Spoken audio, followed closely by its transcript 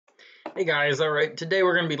Hey guys, alright, today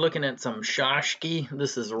we're going to be looking at some Shashki.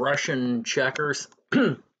 This is Russian checkers.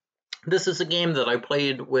 This is a game that I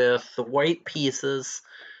played with the white pieces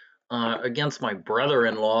against my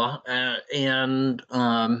brother-in-law, and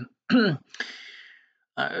I,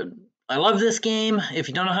 I love this game. If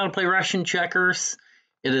you don't know how to play Russian checkers,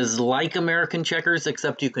 it is like American checkers,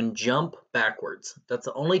 except you can jump backwards. That's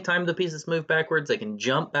the only time the pieces move backwards. They can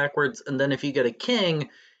jump backwards, and then if you get a king,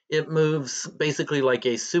 it moves basically like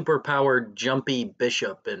a super-powered jumpy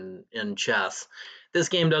bishop in chess. This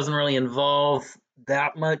game doesn't really involve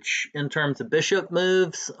that much in terms of bishop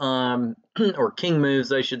moves, or king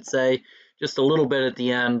moves, I should say. Just a little bit at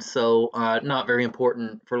the end, so not very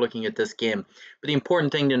important for looking at this game. But the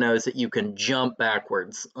important thing to know is that you can jump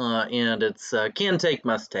backwards, and it's can take,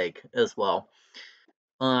 must take as well.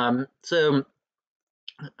 So,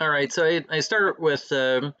 all right, so I start with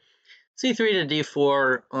c3 to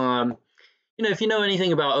d4. If you know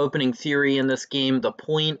anything about opening theory in this game, the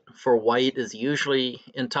point for white is usually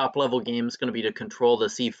in top level games going to be to control the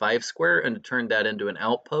c5 square and to turn that into an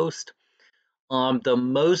outpost. The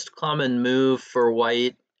most common move for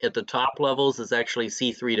white at the top levels is actually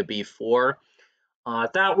c3 to b4.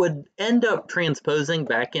 That would end up transposing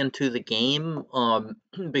back into the game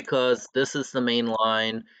because this is the main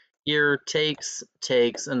line. Here takes,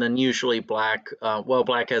 and then usually black.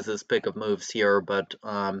 Black has his pick of moves here, but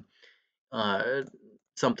uh,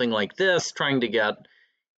 something like this, trying to get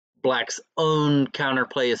black's own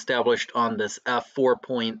counterplay established on this f4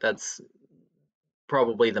 point. That's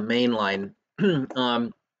probably the main line.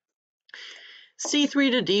 C3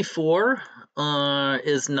 to d4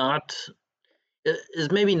 is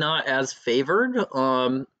maybe not as favored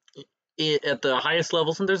at the highest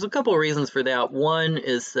levels, and there's a couple of reasons for that. One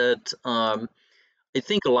is that I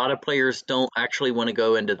think a lot of players don't actually want to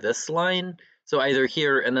go into this line. So either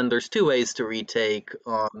here, and then there's two ways to retake.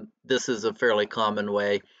 This is a fairly common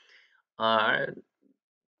way. And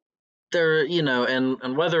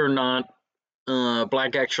whether or not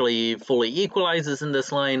black actually fully equalizes in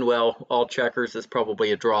this line, well, all checkers is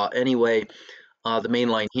probably a draw anyway. The main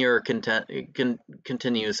line here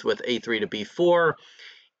continues with a3 to b4,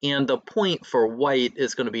 and the point for white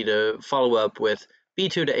is going to be to follow up with b2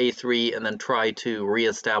 to a3 and then try to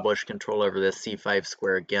reestablish control over this c5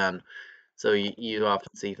 square again. So you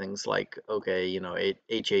often see things like, okay,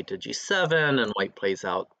 h8 to g7, and white plays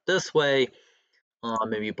out this way.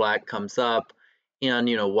 Maybe black comes up, and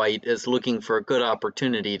white is looking for a good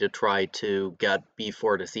opportunity to try to get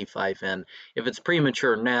b4 to c5 in. If it's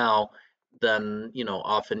premature now, then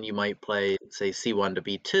often you might play, say, c1 to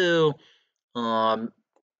b2,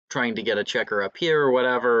 trying to get a checker up here or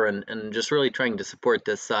whatever, and just really trying to support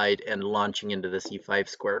this side and launching into the c5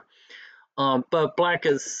 square. But black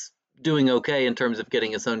is doing okay in terms of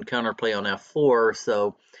getting his own counterplay on f4,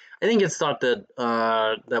 so I think it's thought that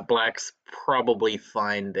that black's probably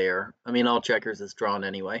fine there. I mean, all checkers is drawn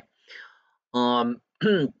anyway. Um,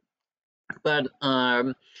 but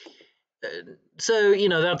so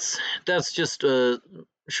that's just a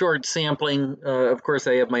short sampling. Of course,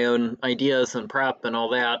 I have my own ideas and prep and all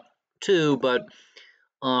that too. But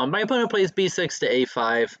my opponent plays b6 to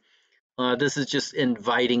a5. This is just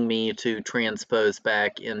inviting me to transpose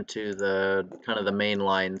back into the kind of the main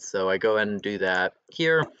line. So I go ahead and do that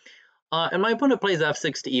here. And my opponent plays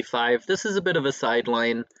f6 to e5. This is a bit of a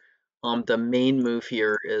sideline. The main move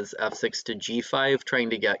here is f6 to g5,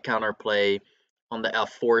 trying to get counterplay on the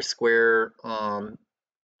f4 square,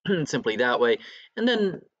 simply that way. And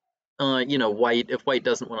then, if white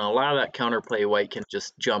doesn't want to allow that counterplay, white can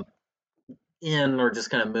just jump in or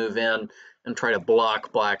just kind of move in and try to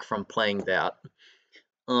block black from playing that.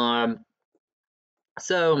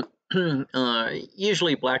 So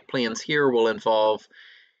usually black plans here will involve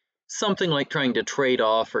something like trying to trade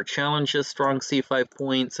off or challenge a strong c5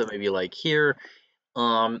 point, so maybe like here.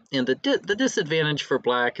 And the disadvantage for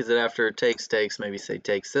black is that after it takes, maybe say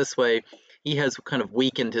takes this way, he has kind of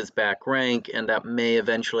weakened his back rank, and that may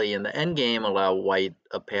eventually in the endgame allow white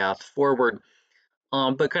a path forward.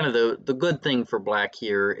 But kind of the good thing for black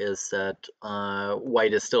here is that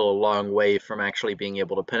white is still a long way from actually being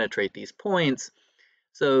able to penetrate these points.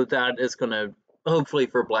 So that is going to hopefully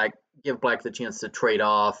for black give black the chance to trade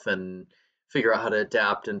off and figure out how to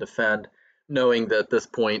adapt and defend, knowing that this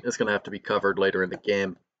point is going to have to be covered later in the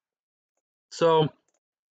game. So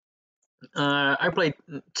I played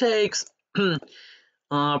takes.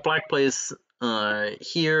 Black plays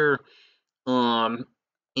here, and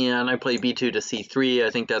I play b2 to c3. I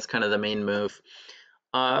think that's kind of the main move.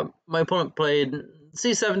 My opponent played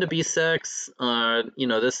c7 to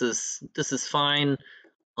b6. This is fine.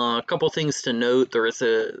 A couple things to note. There is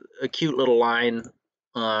a cute little line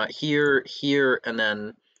here, here, and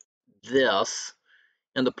then this.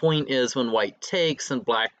 And the point is when white takes, and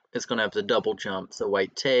black is going to have the double jump. So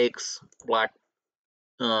white takes, black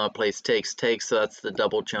plays takes, takes, so that's the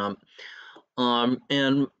double jump.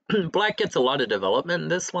 And black gets a lot of development in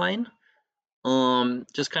this line.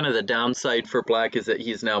 Just kind of the downside for black is that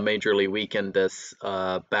he's now majorly weakened this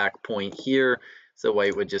back point here. So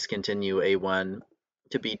white would just continue a1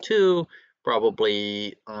 to b2,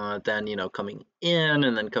 probably then, you know, coming in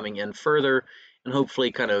and then coming in further, and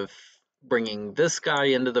hopefully kind of bringing this guy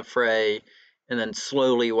into the fray. And then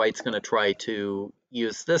slowly white's going to try to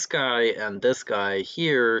use this guy and this guy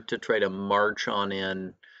here to try to march on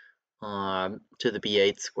in to the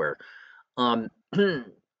b8 square.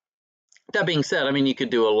 That being said, I mean, you could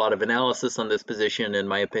do a lot of analysis on this position. In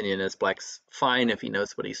my opinion, is black's fine if he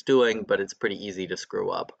knows what he's doing, but it's pretty easy to screw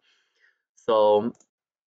up. So,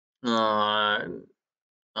 so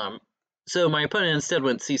my opponent instead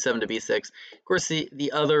went c7 to b6. Of course,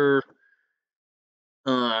 the other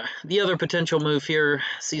potential move here,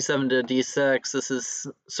 c7 to d6. This is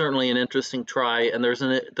certainly an interesting try, and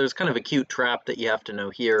there's kind of a cute trap that you have to know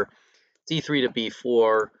here. c3 to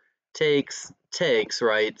b4 takes,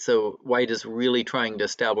 right? So white is really trying to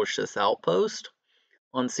establish this outpost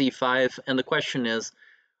on c5, and the question is,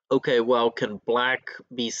 okay, well, can black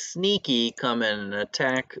be sneaky, come in and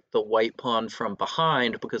attack the white pawn from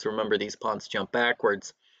behind? Because remember, these pawns jump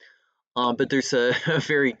backwards. But there's a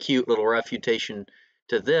very cute little refutation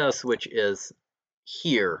to this, which is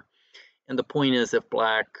here. And the point is, if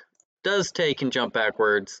black does take and jump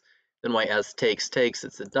backwards, then white has takes,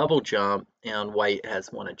 it's a double jump, and white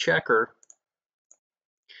has won a checker.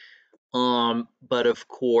 But of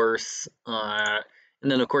course, and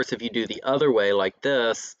then of course, if you do the other way like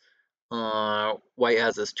this, white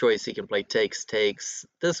has this choice. He can play takes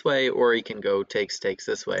this way, or he can go takes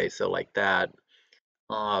this way, so like that.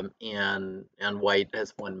 And white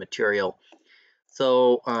has won material.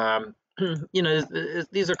 So, you know,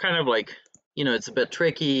 these are kind of like, you know, it's a bit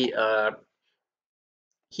tricky.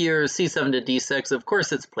 Here, c7 to d6. Of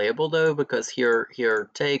course, it's playable though, because here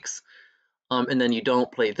takes, and then you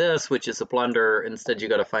don't play this, which is a blunder. Instead, you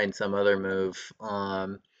got to find some other move.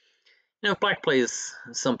 You know, if black plays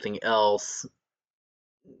something else,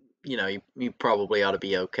 you know, you probably ought to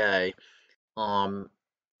be okay.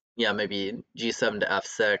 Yeah, maybe g7 to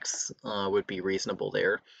f6 would be reasonable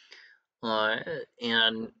there.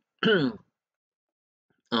 And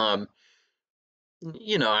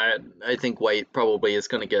you know, I think white probably is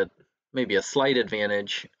going to get maybe a slight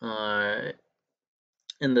advantage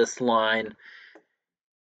in this line.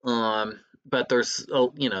 But there's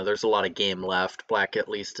you know, there's a lot of game left. Black at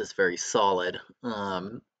least is very solid.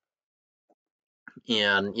 And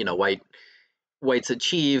you know, white's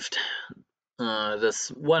achieved this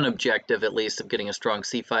one objective at least of getting a strong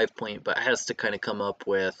c5 point, but has to kind of come up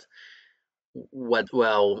with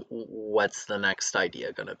what's the next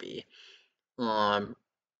idea going to be. And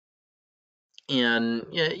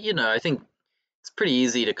you know, I think it's pretty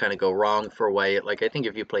easy to kind of go wrong for white. Like, I think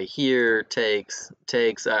if you play here, takes,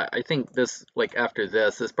 I think this, like, after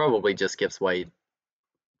this probably just gives white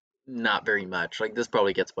not very much. Like, this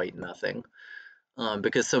probably gets white nothing,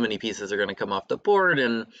 because so many pieces are going to come off the board,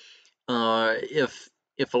 and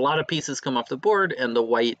if a lot of pieces come off the board and the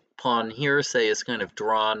white pawn here, say, is kind of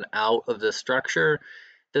drawn out of the structure,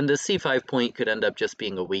 then the c5 point could end up just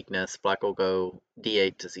being a weakness. Black will go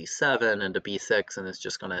d8 to c7 and to b6, and it's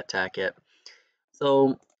just going to attack it.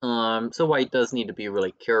 So, so white does need to be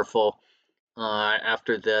really careful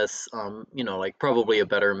after this. You know, like, probably a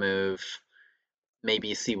better move,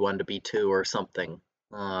 maybe c1 to b2 or something,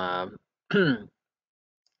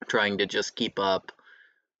 trying to just keep up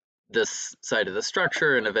this side of the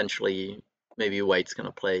structure, and eventually maybe white's going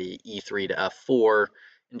to play e3 to f4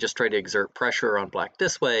 and just try to exert pressure on black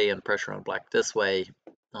this way and pressure on black this way,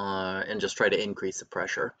 and just try to increase the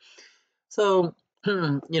pressure. So,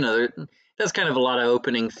 you know, that's kind of a lot of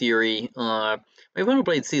opening theory. My opponent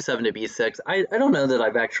played c7 to b6. I don't know that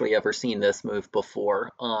I've actually ever seen this move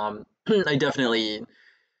before. I definitely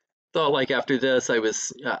thought, like, after this I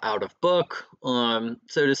was out of book, so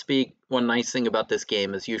to speak. One nice thing about this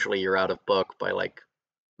game is usually you're out of book by like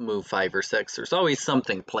move 5 or 6. There's always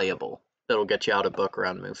something playable that'll get you out of book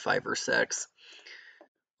around move 5 or 6.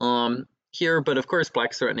 Here, but of course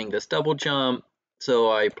black's threatening this double jump,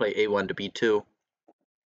 so I play a1 to b2.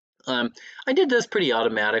 I did this pretty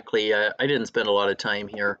automatically. I didn't spend a lot of time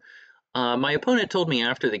here. My opponent told me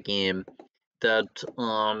after the game that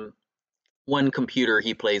one computer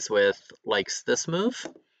he plays with likes this move.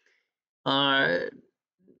 And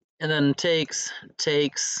then takes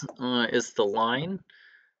is the line.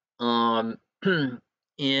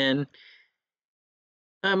 And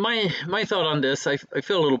my thought on this, I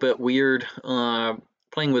feel a little bit weird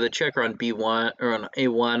playing with a checker on B1 or on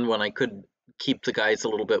A1 when I could keep the guys a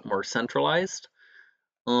little bit more centralized.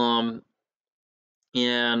 And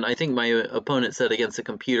I think my opponent said against the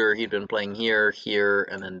computer he'd been playing here, here,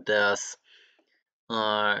 and then this.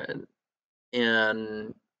 And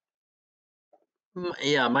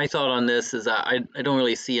yeah, my thought on this is I don't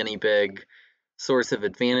really see any big source of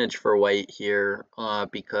advantage for white here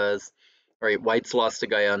because, all right, white's lost a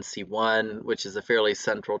guy on C1, which is a fairly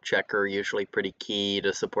central checker, usually pretty key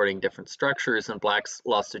to supporting different structures, and black's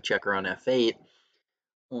lost a checker on F8,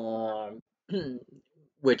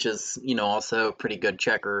 which is, also a pretty good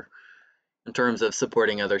checker in terms of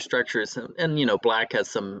supporting other structures. And black has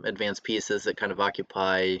some advanced pieces that kind of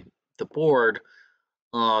occupy the board.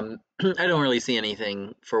 I don't really see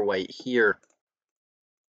anything for white here.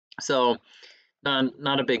 So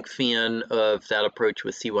not a big fan of that approach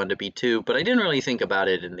with C1 to B2, but I didn't really think about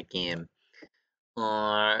it in the game.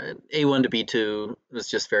 A1 to B2 was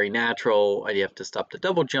just very natural. I'd have to stop the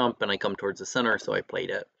double jump, and I come towards the center, so I played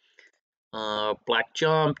it. Black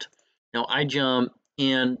jumped. Now I jump,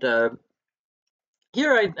 and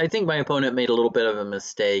here I think my opponent made a little bit of a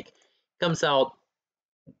mistake. Comes out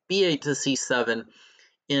B8 to C7.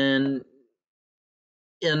 In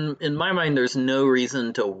my mind, there's no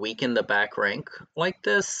reason to weaken the back rank like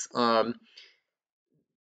this.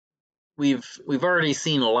 We've already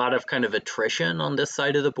seen a lot of kind of attrition on this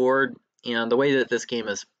side of the board, and the way that this game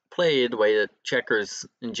is played, the way that checkers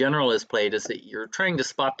in general is played, is that you're trying to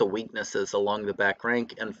spot the weaknesses along the back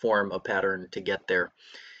rank and form a pattern to get there.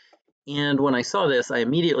 And when I saw this, I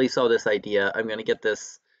immediately saw this idea. I'm going to get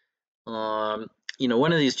this, one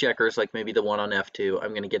of these checkers, like maybe the one on F2, I'm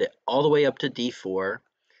going to get it all the way up to D4.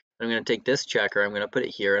 I'm going to take this checker, I'm going to put it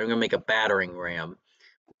here, and I'm going to make a battering ram,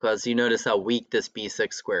 because you notice how weak this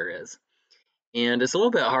B6 square is. And it's a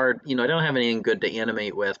little bit hard, I don't have anything good to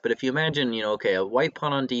animate with, but if you imagine, okay, a white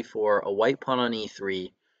pawn on D4, a white pawn on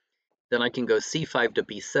E3, then I can go C5 to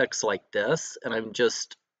B6 like this, and I'm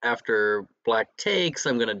just, after black takes,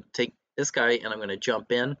 I'm going to take this guy and I'm going to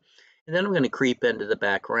jump in, and then I'm going to creep into the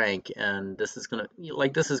back rank, and this is going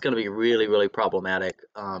to be really, really problematic.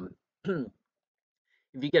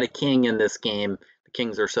 If you get a king in this game, the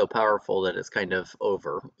kings are so powerful that it's kind of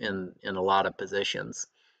over in a lot of positions.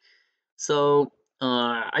 So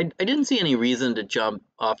I didn't see any reason to jump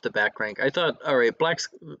off the back rank. I thought, all right, black's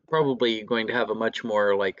probably going to have a much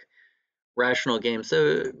more like rational game.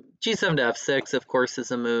 So G7 to F6, of course,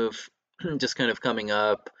 is a move. Just kind of coming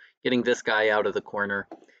up, getting this guy out of the corner.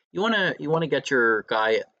 You wanna get your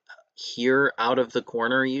guy here out of the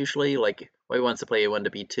corner usually. Like white wants to play A1 to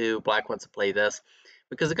B2, black wants to play this,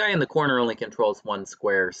 because the guy in the corner only controls one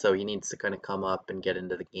square, so he needs to kind of come up and get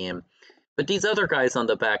into the game. But these other guys on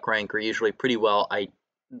the back rank are usually pretty well.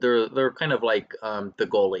 They're kind of like the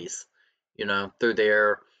goalies, They're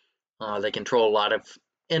there. They control a lot of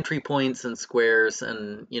entry points and squares,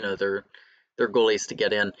 and they're goalies to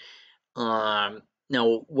get in.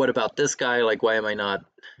 Now, what about this guy? Like, why am I not?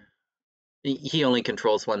 He only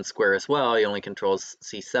controls one square as well. He only controls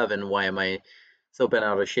C7. Why am I so bent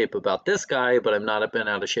out of shape about this guy, but I'm not bent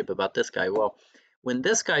out of shape about this guy? Well, when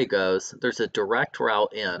this guy goes, there's a direct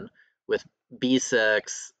route in with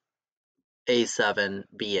B6, A7,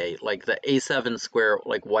 B8. Like the A7 square,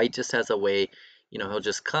 like white just has a way, he'll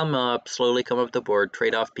just come up, slowly come up the board,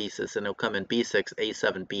 trade off pieces, and he'll come in B6,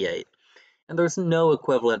 A7, B8. And there's no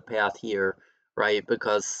equivalent path here, right?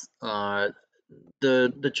 Because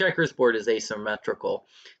the checkers board is asymmetrical.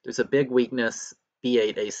 There's a big weakness,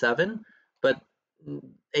 B8, A7, but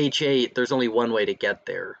H8, there's only one way to get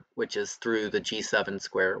there, which is through the G7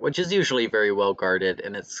 square, which is usually very well guarded,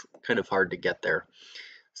 and it's kind of hard to get there.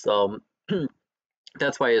 So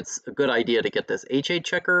that's why it's a good idea to get this H8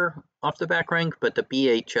 checker off the back rank, but the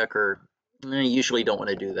B8 checker, you usually don't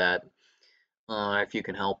want to do that if you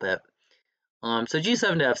can help it. So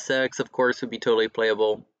G7 to F6, of course, would be totally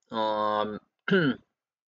playable. And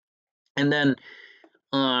then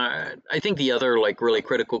I think the other really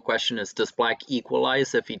critical question is, does black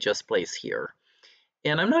equalize if he just plays here?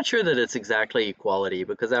 And I'm not sure that it's exactly equality,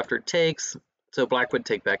 because after takes, so black would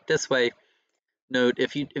take back this way. Note,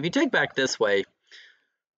 if you take back this way,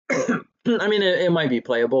 I mean, it might be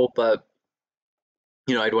playable, but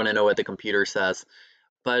I'd want to know what the computer says.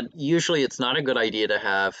 But usually it's not a good idea to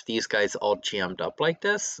have these guys all jammed up like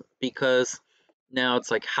this, because now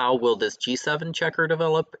it's like, how will this G7 checker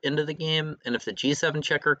develop into the game? And if the G7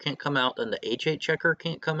 checker can't come out, then the H8 checker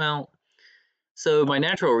can't come out. So my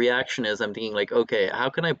natural reaction is I'm thinking like, okay, how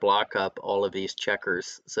can I block up all of these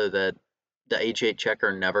checkers so that the H8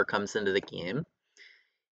 checker never comes into the game?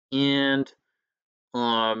 And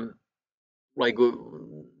like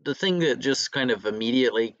the thing that just kind of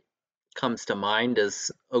immediately comes to mind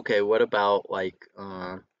is, okay, what about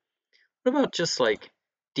just like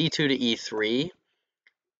d2 to e3,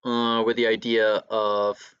 with the idea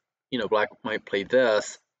of, black might play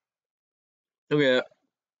this. Okay,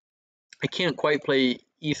 I can't quite play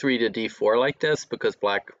e3 to d4 like this because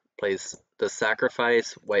black plays the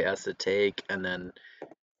sacrifice, white has to take, and then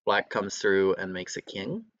black comes through and makes a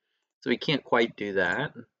king. So we can't quite do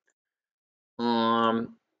that.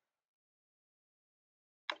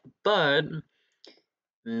 But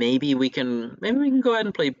maybe we can go ahead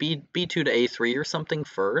and play b2 to a3 or something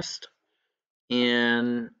first.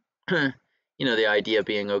 And the idea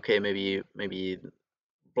being, okay, maybe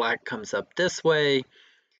black comes up this way,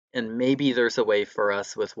 and maybe there's a way for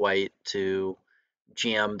us with white to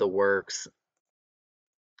jam the works.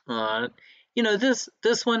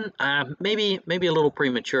 This one maybe a little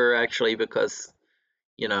premature actually, because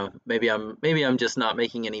maybe I'm just not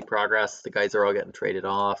making any progress. The guys are all getting traded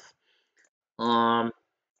off.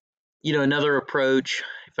 Another approach,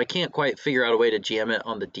 if I can't quite figure out a way to jam it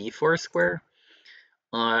on the d4 square,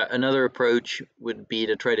 another approach would be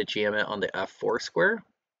to try to jam it on the f4 square.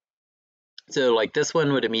 So like this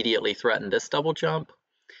one would immediately threaten this double jump,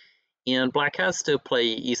 and black has to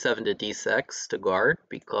play e7 to d6 to guard,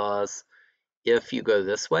 because if you go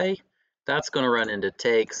this way, that's going to run into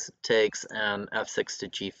takes, and f6 to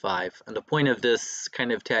g5. And the point of this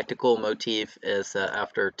kind of tactical motif is that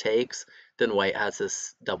after takes, then white has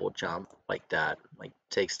this double jump like that, like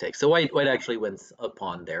takes. So white actually wins a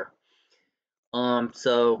pawn there.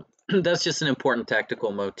 So that's just an important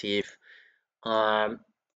tactical motif. So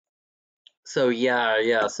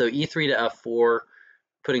yeah. So e3 to f4,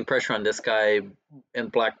 putting pressure on this guy,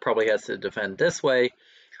 and black probably has to defend this way.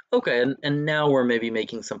 Okay, and now we're maybe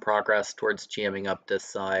making some progress towards jamming up this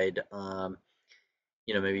side.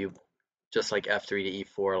 Maybe just like f3 to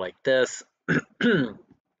e4 like this.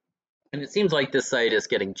 And it seems like this side is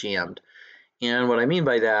getting jammed. And what I mean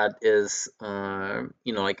by that is,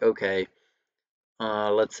 like, okay,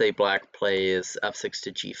 let's say black plays f6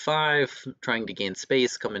 to g5, trying to gain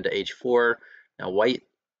space, come into h4. Now white,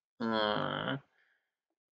 the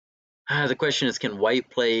question is, can white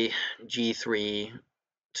play g3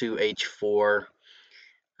 to h4?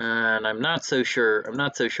 And I'm not so sure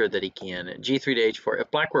that he can. g3 to h4.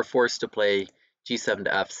 If black were forced to play g7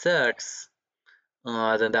 to f6,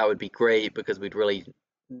 then that would be great, because we'd really,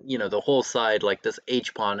 the whole side, like this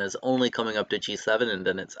h pawn, is only coming up to g7, and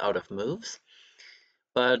then it's out of moves.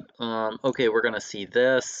 But okay, we're gonna see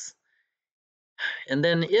this, and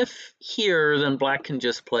then if here, then black can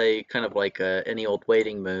just play kind of like any old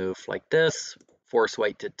waiting move like this, force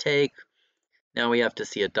white to take. Now we have to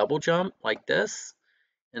see a double jump like this,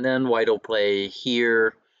 and then white will play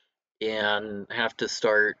here and have to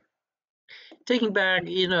start taking back,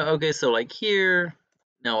 okay, so like here,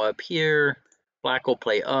 now up here, black will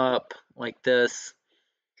play up like this,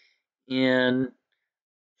 and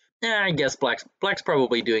I guess black's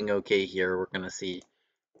probably doing okay here. We're gonna see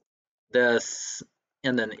this,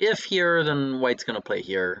 and then if here, then white's gonna play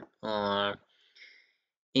here, and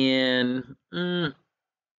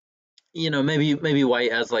maybe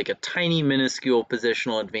white has like a tiny minuscule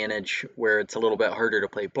positional advantage where it's a little bit harder to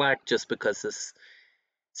play black, just because this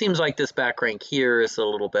seems like this back rank here is a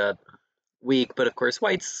little bit weak, but of course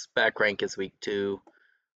white's back rank is weak too.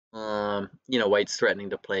 White's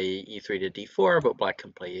threatening to play e3 to d4, but black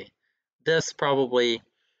can play this probably.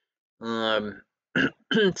 So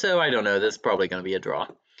I don't know, this is probably going to be a draw.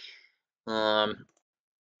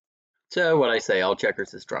 So what I say, all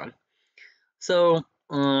checkers is drawn. So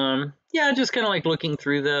yeah, just kind of like looking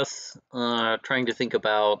through this, trying to think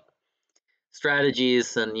about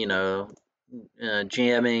strategies and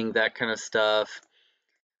jamming, that kind of stuff.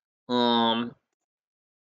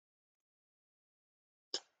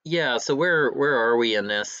 Yeah, so where are we in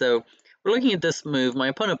this? So we're looking at this move. My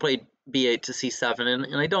opponent played b8 to c7,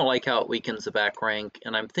 and I don't like how it weakens the back rank,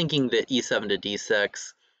 and I'm thinking that e7 to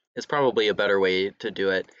d6 is probably a better way to do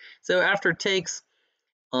it. So after takes,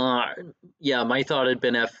 yeah, my thought had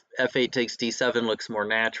been f8 takes d7 looks more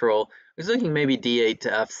natural. I was thinking maybe d8 to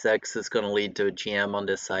f6 is going to lead to a jam on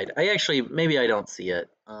this side. Maybe I don't see it.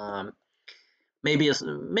 Maybe a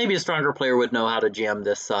stronger player would know how to jam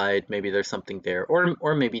this side. Maybe there's something there,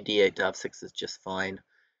 or maybe d8 to f6 is just fine.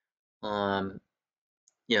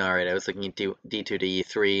 Yeah, all right. I was looking at d2 to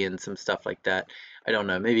e3 and some stuff like that. I don't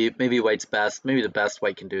know. Maybe white's best. Maybe the best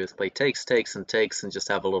white can do is play takes, and just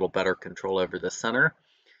have a little better control over the center,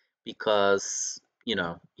 because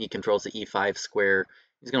he controls the e5 square.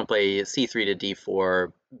 He's going to play c3 to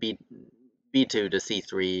d4, b2 to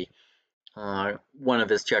c3. One of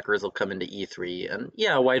his checkers will come into e3, and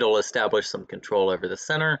yeah, white will establish some control over the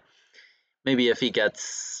center. Maybe if he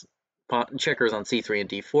gets checkers on c3 and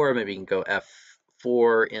d4, maybe he can go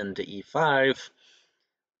f4 into e5.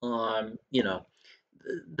 You know,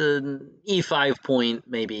 the e5 point,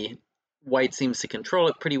 maybe white seems to control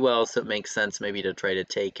it pretty well, so it makes sense maybe to try to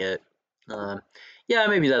take it. Yeah,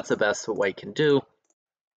 maybe that's the best what white can do.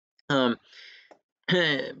 And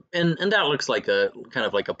that looks like a kind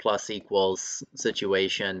of like a plus equals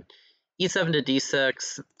situation. e7 to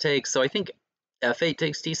d6 takes, so I think f8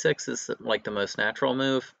 takes d6 is like the most natural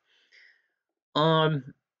move.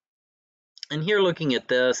 And here looking at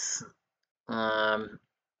this, you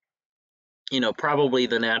know, probably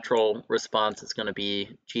the natural response is going to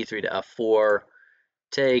be g3 to f4,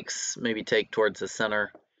 takes, maybe take towards the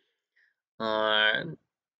center. And,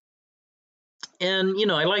 you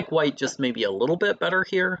know, I like white just maybe a little bit better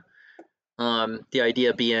here. The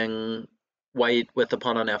idea being white with the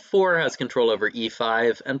pawn on f4 has control over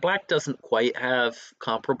e5, and black doesn't quite have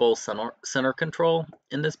comparable center control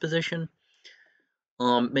in this position.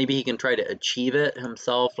 Maybe he can try to achieve it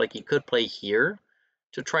himself, like he could play here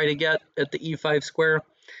to try to get at the e5 square,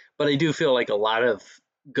 but I do feel like a lot of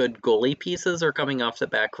good goalie pieces are coming off the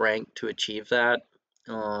back rank to achieve that.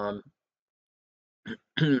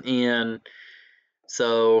 And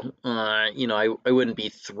so, you know, I wouldn't be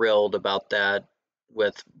thrilled about that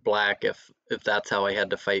with black if that's how I had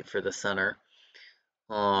to fight for the center.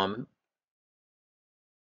 And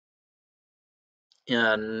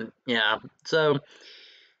yeah, so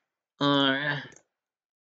you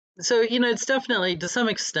know, it's definitely to some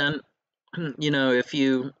extent, you know, if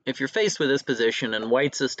you're faced with this position and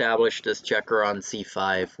white's established this checker on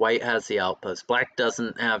c5, white has the outpost, black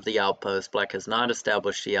doesn't have the outpost, black has not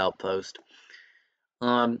established the outpost.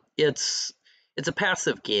 It's a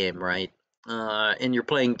passive game, right? And you're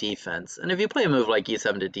playing defense. And if you play a move like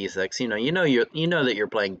e7 to d6, you know that you're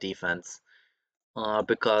playing defense,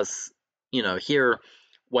 because you know here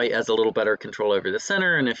white has a little better control over the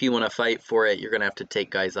center, and if you want to fight for it, you're going to have to take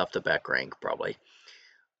guys off the back rank probably.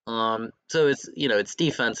 So it's, you know, it's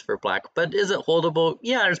defense for black, but is it holdable?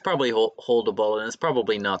 Yeah, it's probably holdable, and it's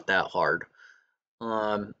probably not that hard.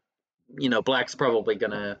 You know, black's probably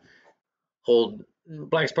gonna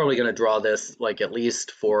draw this like at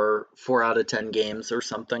least 4 out of 10 games or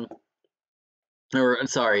something. Or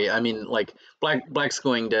sorry, I mean like black's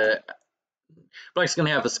gonna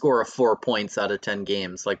have a score of 4 points out of 10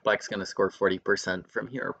 games. Like black's gonna score 40% from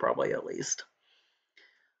here probably at least.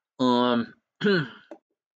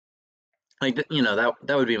 Like, you know,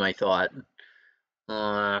 that would be my thought.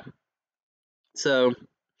 So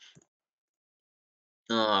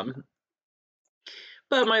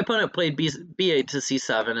but my opponent played b8 to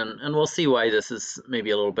c7, and we'll see why this is maybe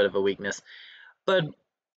a little bit of a weakness. But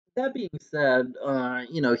that being said,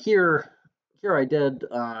 you know, here I did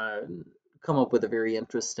come up with a very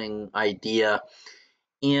interesting idea,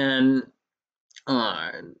 and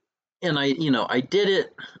I did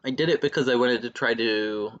it because I wanted to try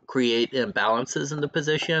to create imbalances in the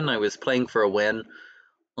position. I was playing for a win.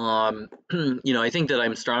 You know, I think that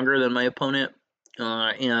I'm stronger than my opponent,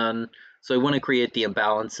 and so I want to create the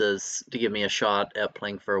imbalances to give me a shot at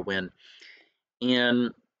playing for a win.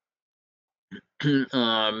 And you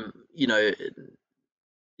know,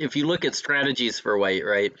 if you look at strategies for white,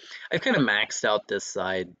 right, I've kind of maxed out this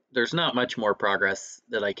side. There's not much more progress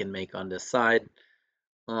that I can make on this side.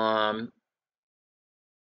 And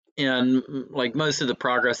like most of the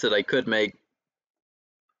progress that I could make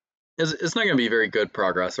it's not going to be very good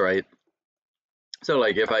progress, right? So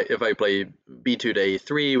like if I play b2 to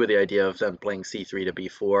a3 with the idea of then playing c3 to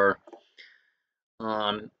b4,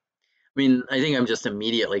 I mean, I think I'm just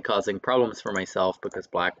immediately causing problems for myself because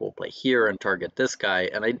black will play here and target this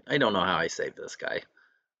guy, and I don't know how I save this guy.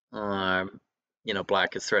 You know,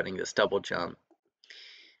 black is threatening this double jump.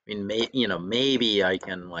 I mean, you know, maybe I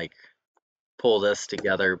can like pull this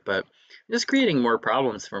together, but I'm just creating more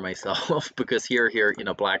problems for myself because here, you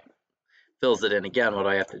know, black fills it in again. What do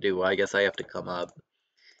I have to do? Well, I guess I have to come up.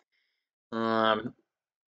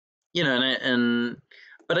 You know,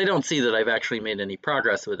 but I don't see that I've actually made any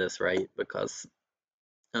progress with this, right? Because,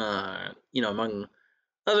 you know, among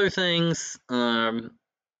other things,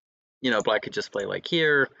 you know, black could just play like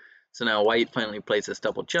here. So now white finally plays this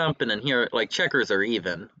double jump, and then here, like checkers are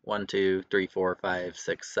even 1, 2, 3, 4, 5,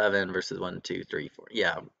 6, 7 versus 1, 2, 3, 4.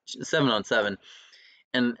 Yeah, 7 on 7.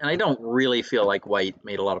 And I don't really feel like white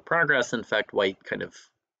made a lot of progress. In fact, white kind of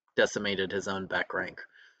decimated his own back rank.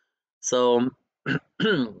 So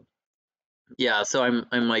yeah, so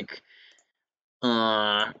I'm like,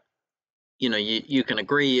 you can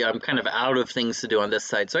agree I'm kind of out of things to do on this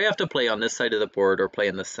side, so I have to play on this side of the board or play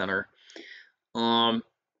in the center.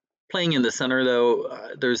 Playing in the center, though,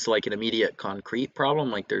 there's like an immediate concrete problem,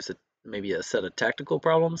 like there's maybe a set of tactical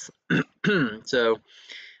problems. So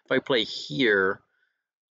if I play here,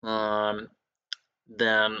 then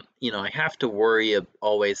I have to worry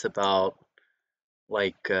always about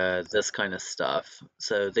like this kind of stuff.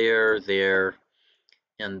 So there,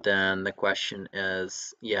 and then the question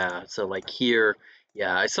is, yeah, so like here,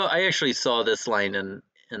 yeah, I actually saw this line in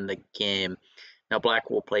the game. Now black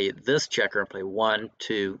will play this checker and play 1,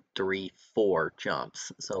 2, 3, 4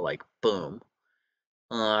 jumps. So like boom.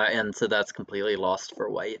 And so that's completely lost for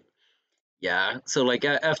white. Yeah, so like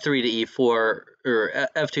f3 to e4 or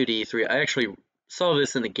f2 to e3. I actually saw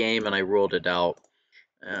this in the game and I ruled it out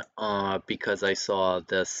because I saw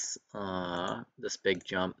this this big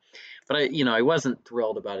jump. But I wasn't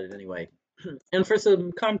thrilled about it anyway. And for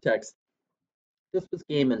some context, this was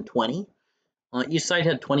game in 20. Each side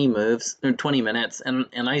had 20 moves or 20 minutes, and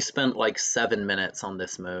I spent like 7 minutes on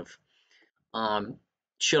this move.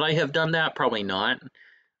 Should I have done that? Probably not.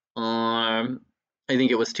 I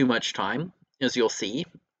think it was too much time, as you'll see.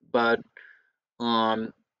 But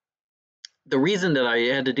the reason that I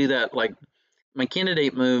had to do that, like my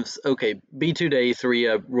candidate moves, okay, b2 to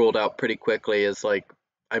a3 I ruled out pretty quickly is like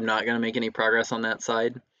I'm not going to make any progress on that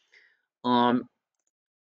side.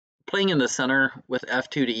 Playing in the center with f2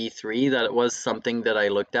 to e3, that was something that I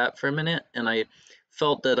looked at for a minute, and I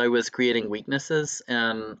felt that I was creating weaknesses,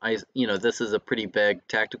 and this is a pretty big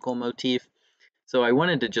tactical motif. So I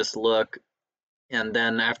wanted to just look, and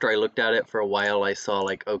then after I looked at it for a while, I saw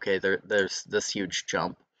like, okay, there's this huge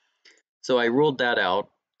jump. So I ruled that out.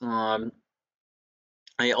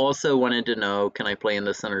 I also wanted to know, can I play in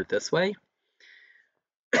the center this way?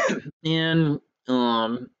 And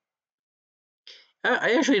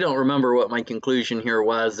I actually don't remember what my conclusion here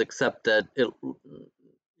was, except that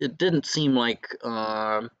it didn't seem like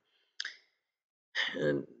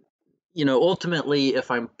ultimately,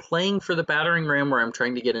 if I'm playing for the battering ram where I'm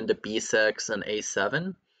trying to get into b6 and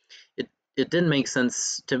a7, it didn't make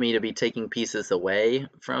sense to me to be taking pieces away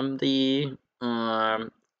from the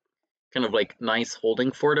kind of like nice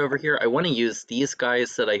holding fort over here. I want to use these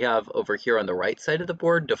guys that I have over here on the right side of the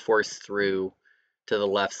board to force through to the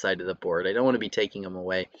left side of the board. I don't want to be taking them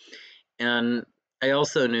away. And I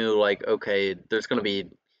also knew like, okay, there's gonna be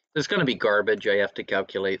garbage I have to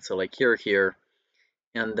calculate. So like here,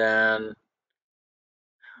 and then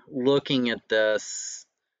looking at this,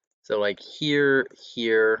 so like here,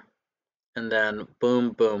 and then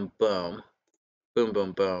boom, boom, boom, boom,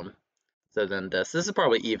 boom, boom. So then this is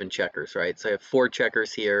probably even checkers, right? So I have 4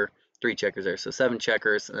 checkers here, 3 checkers there, so 7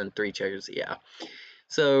 checkers and then 3 checkers, yeah.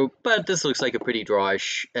 So, but this looks like a pretty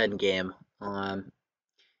drawish end game.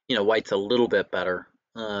 White's a little bit better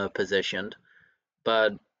positioned,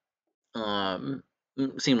 but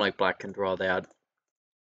seemed like black can draw that.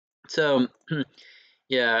 So,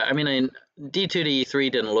 yeah, I mean, d2 to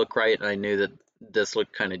e3 didn't look right, and I knew that this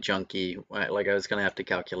looked kind of junky. Like I was going to have to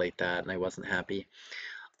calculate that, and I wasn't happy.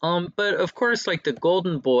 But of course, like the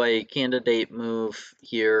golden boy candidate move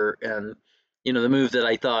here, and the move that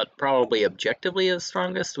I thought probably objectively is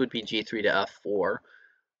strongest would be g3 to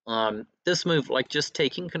f4. This move, like just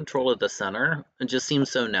taking control of the center, it just seems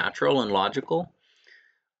so natural and logical.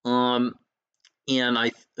 And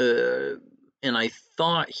I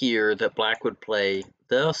thought here that black would play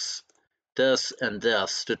this, this, and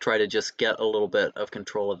this to try to just get a little bit of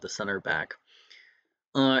control of the center back.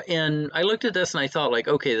 And I looked at this and I thought like,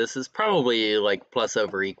 okay, this is probably like plus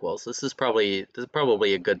over equals. This is probably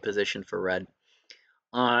a good position for red.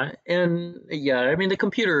 And yeah, I mean the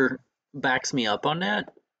computer backs me up on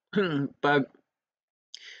that, but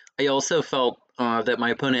I also felt that my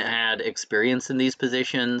opponent had experience in these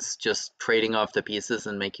positions, just trading off the pieces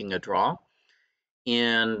and making a draw.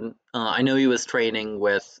 And I know he was training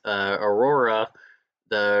with Aurora,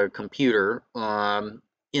 the computer,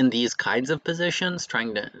 in these kinds of positions,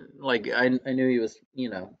 trying to, like, I knew he was,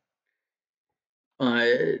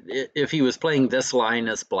 if he was playing this line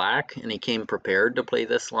as black and he came prepared to play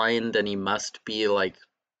this line, then he must be like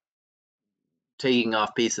taking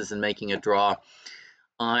off pieces and making a draw.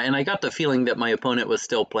 And I got the feeling that my opponent was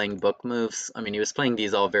still playing book moves. I mean, he was playing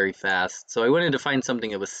these all very fast. So I wanted to find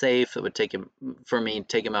something that was safe, that would take him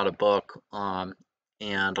out of book,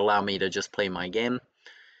 and allow me to just play my game.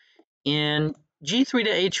 And g3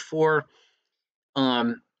 to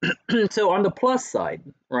h4, so on the plus side,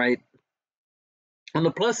 right? On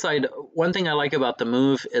the plus side, one thing I like about the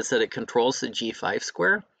move is that it controls the g5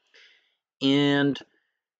 square. And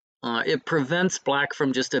it prevents black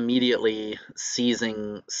from just immediately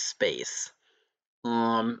seizing space.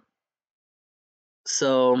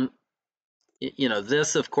 So, you know,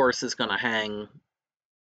 this of course is going to hang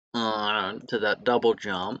to that double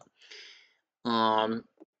jump.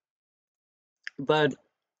 But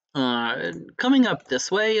coming up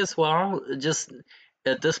this way as well, just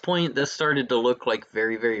at this point, this started to look like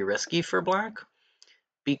very, very risky for black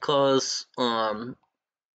because, you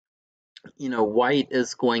know, white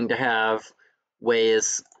is going to have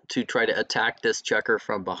ways to try to attack this checker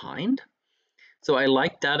from behind. So I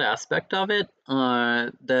like that aspect of it,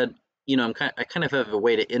 that, you know, I kind of have a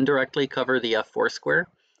way to indirectly cover the f4 square.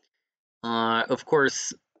 Of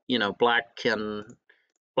course, you know, black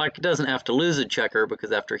doesn't have to lose a checker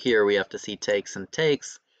because after here we have to see takes and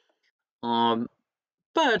takes.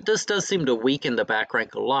 But this does seem to weaken the back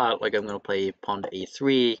rank a lot. Like I'm going to play pawn to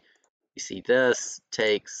a3. You see this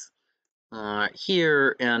takes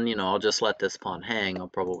here, and you know I'll just let this pawn hang. I'll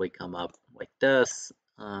probably come up like this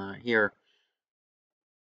here.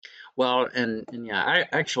 Well, and yeah,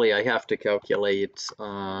 I have to calculate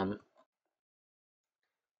and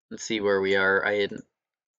see where we are. I had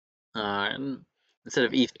instead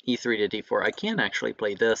of e3 to d4, I can actually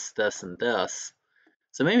play this, this, and this.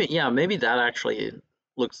 So maybe, yeah, maybe that actually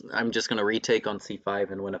looks, I'm just going to retake on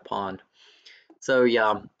c5 and win a pawn. So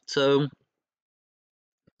yeah, so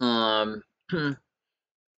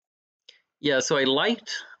yeah, so I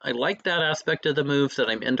liked that aspect of the move, that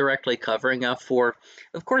I'm indirectly covering f4.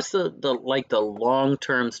 Of course, the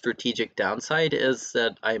long-term strategic downside is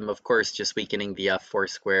that I'm of course just weakening the f4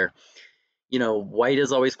 square. You know, white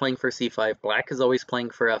is always playing for c5, black is always playing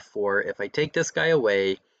for f4. If I take this guy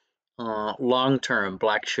away, long term,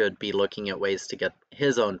 black should be looking at ways to get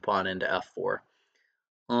his own pawn into f4.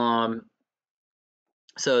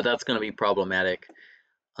 So that's going to be problematic.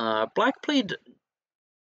 Black played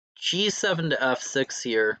g7 to f6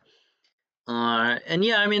 here. And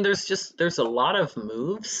yeah, I mean, there's a lot of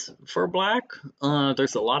moves for black.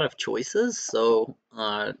 There's a lot of choices, so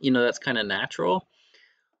you know, that's kind of natural.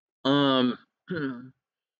 Yeah,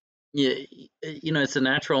 you know, it's a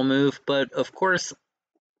natural move, but of course,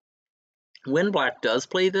 when black does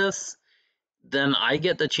play this, then I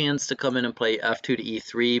get the chance to come in and play f2 to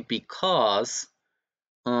e3 because,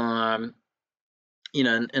 you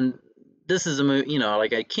know, and this is a move, you know,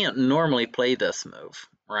 like I can't normally play this move,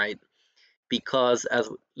 right? Because, as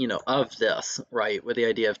you know, of this, right, with the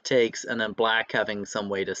idea of takes and then black having some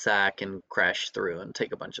way to sack and crash through and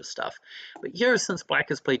take a bunch of stuff. But here, since black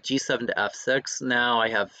has played g7 to f6, now I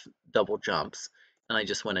have double jumps and I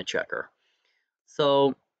just win a checker.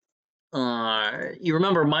 So you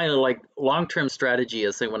remember my like long-term strategy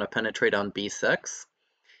is they want to penetrate on b6.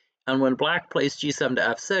 And when black plays g7 to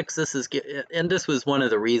f6, this was one of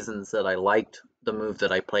the reasons that I liked the move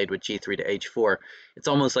that I played with g3 to h4. It's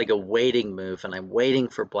almost like a waiting move, and I'm waiting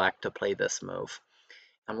for black to play this move.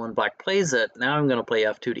 And when black plays it, now I'm going to play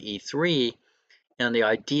f2 to e3, and the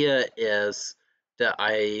idea is that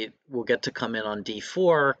I will get to come in on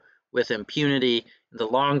d4 with impunity. In the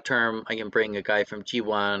long term, I can bring a guy from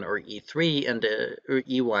g1 or e3 or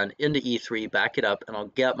e1 into e3, back it up, and I'll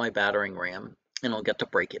get my battering ram, and I'll get to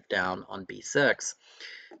break it down on b6.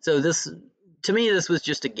 So this, to me, this was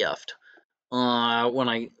just a gift when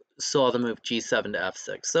I saw the move g7 to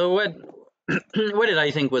f6. So what did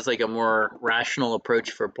I think was like a more rational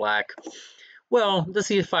approach for black? Well, the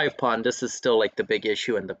c5 pawn, this is still like the big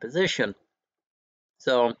issue in the position.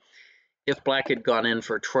 So if black had gone in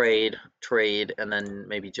for trade, and then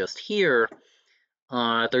maybe just here,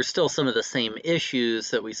 there's still some of the same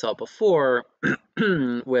issues that we saw before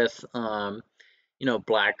with, you know,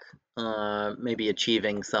 black maybe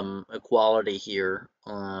achieving some equality here,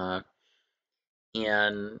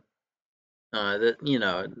 and that, you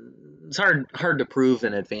know, it's hard to prove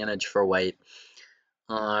an advantage for white.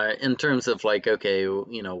 In terms of like, okay,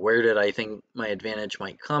 you know, where did I think my advantage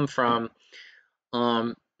might come from?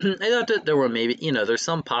 I thought that there were maybe, you know, there's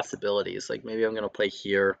some possibilities, like maybe I'm going to play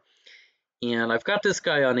here, and I've got this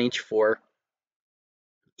guy on h4.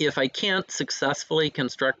 If I can't successfully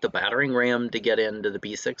construct the battering ram to get into the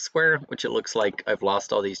b6 square, which it looks like I've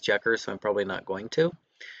lost all these checkers, so I'm probably not going to,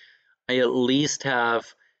 I at least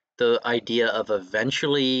have the idea of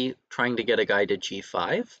eventually trying to get a guy to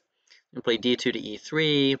g5 and play d2 to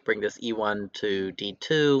e3, bring this e1 to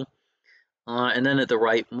d2, and then at the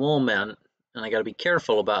right moment, and I got to be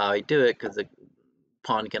careful about how I do it because the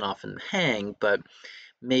pawn can often hang, but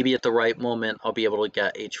maybe at the right moment I'll be able to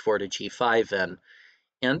get h4 to g5 in.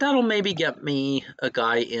 And that'll maybe get me a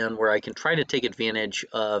guy in where I can try to take advantage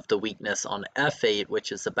of the weakness on f8,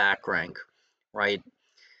 which is the back rank, right?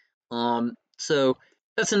 So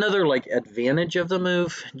That's another like advantage of the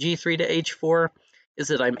move g3 to h4, is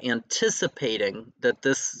that I'm anticipating that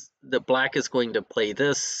black is going to play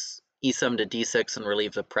this e7 to d6 and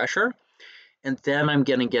relieve the pressure, and then I'm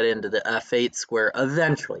going to get into the f8 square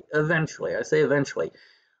eventually. Eventually, I say eventually.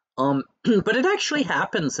 But it actually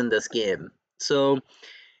happens in this game. So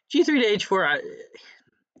g3 to h4,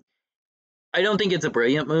 I don't think it's a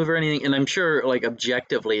brilliant move or anything, and I'm sure like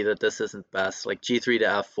objectively that this isn't best. Like g3 to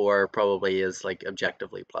f4 probably is like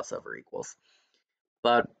objectively plus over equals.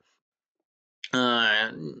 But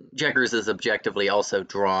checkers is objectively also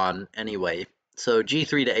drawn anyway. So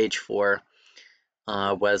g3 to h4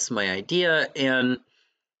 was my idea, and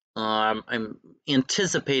I'm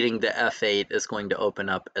anticipating the f8 is going to open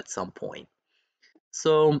up at some point.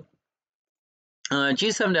 So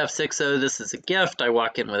g7 to f6, so this is a gift. I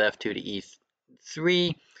walk in with f2 to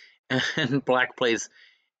e3, and black plays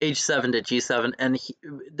h7 to g7, and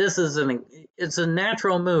it's a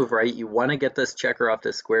natural move, right? You want to get this checker off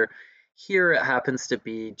this square. Here it happens to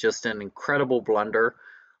be just an incredible blunder,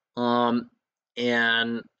 and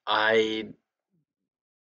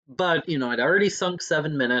but you know, I'd already sunk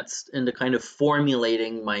 7 minutes into kind of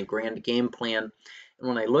formulating my grand game plan, and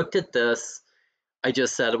when I looked at this, I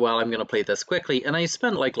just said, well, I'm going to play this quickly, and I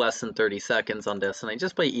spent like less than 30 seconds on this, and I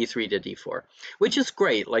just play e3 to d4, which is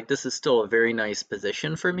great. Like, this is still a very nice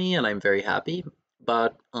position for me, and I'm very happy,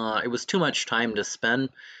 but it was too much time to spend,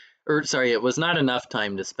 or sorry, it was not enough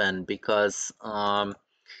time to spend, because after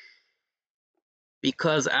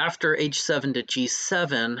h7 to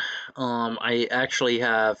g7, I actually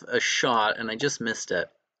have a shot, and I just missed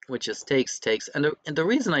it, which is takes, and the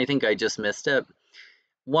reason I think I just missed it,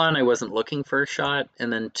 one, I wasn't looking for a shot,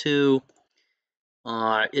 and then two,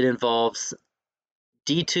 it involves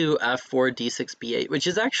d2, f4, d6, b8, which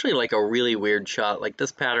is actually like a really weird shot. Like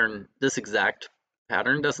this pattern, this exact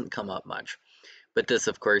pattern doesn't come up much, but this,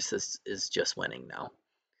 of course, is just winning now.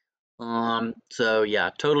 So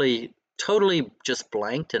yeah, totally just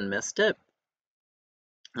blanked and missed it.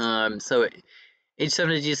 So h7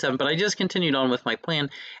 to g7, but I just continued on with my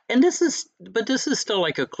plan, and this is still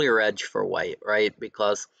like a clear edge for white, right?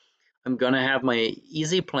 Because I'm gonna have my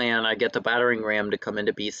easy plan. I get the battering ram to come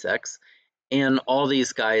into b6, and all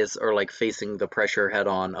these guys are like facing the pressure head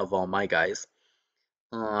on of all my guys.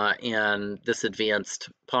 And this advanced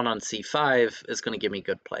pawn on c5 is going to give me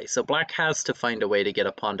good play. So black has to find a way to get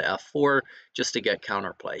a pawn to f4 just to get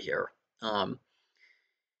counterplay here. c7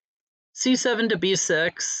 to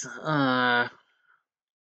b6.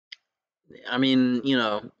 I mean, you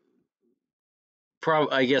know,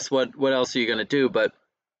 I guess what else are you going to do? But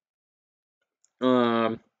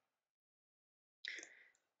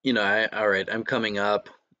you know, all right, I'm coming up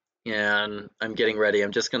and I'm getting ready.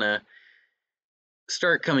 I'm just gonna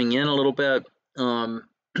start coming in a little bit.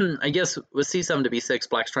 I guess with c7 to b6,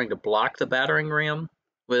 black's trying to block the battering ram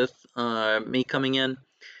with me coming in,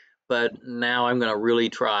 but now I'm gonna really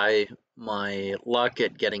try my luck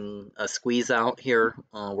at getting a squeeze out here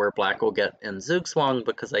where black will get in Zugzwang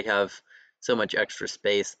because I have so much extra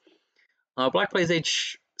space. Black plays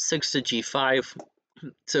h6 to g5,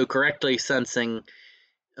 so correctly sensing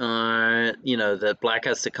you know, that black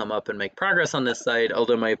has to come up and make progress on this side,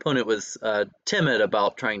 although my opponent was timid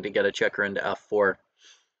about trying to get a checker into f4.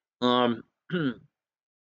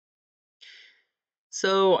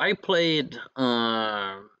 So I played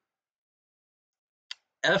f2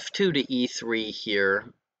 to e3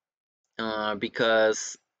 here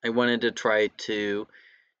because I wanted to try to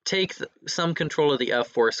take some control of the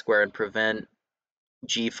f4 square and prevent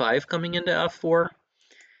g5 coming into f4.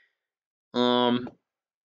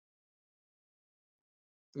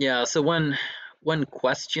 Yeah, so one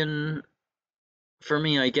question for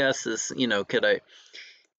me, I guess, is, you know, could I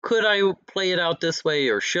play it out this way,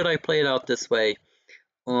 or should I play it out this way?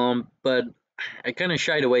 But I kind of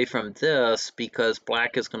shied away from this because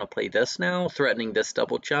black is going to play this now, threatening this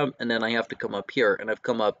double jump, and then I have to come up here, and I've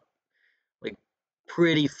come up like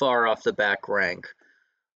pretty far off the back rank.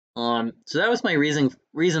 So that was my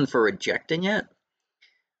reason for rejecting it.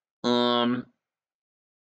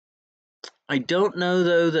 I don't know,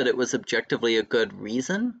 though, that it was objectively a good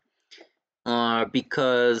reason,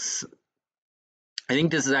 because I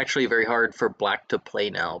think this is actually very hard for black to play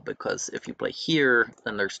now, because if you play here,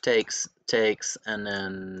 then there's takes, and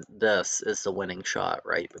then this is the winning shot,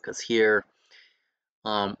 right? Because here,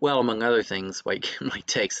 well, among other things, white can like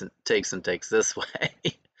takes this way.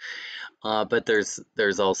 But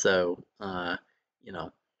there's also, you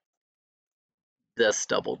know, this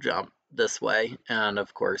double jump this way, and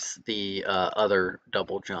of course the other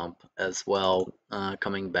double jump as well,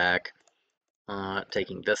 coming back,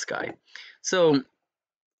 taking this guy. So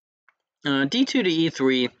D2 to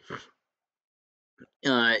E3.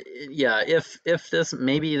 Yeah, if this,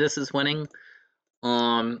 maybe this is winning.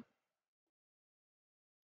 D2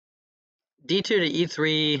 to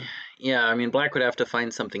E3. Yeah, I mean black would have to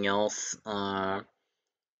find something else.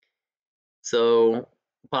 So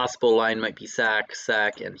possible line might be sack,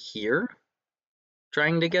 sack, and here,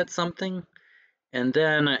 trying to get something. And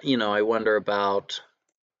then, I wonder about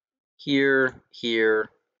here, here,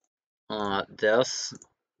 this,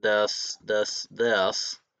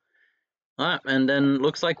 this. And then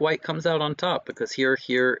looks like white comes out on top because here,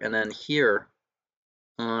 here, and then here.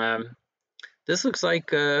 This looks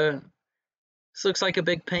like a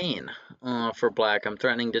big pain for black. I'm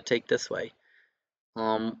threatening to take this way.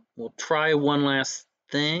 We'll try one last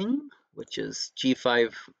thing, which is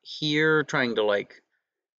G5 here, trying to like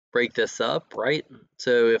break this up, right?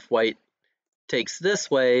 So if white takes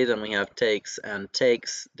this way, then we have takes and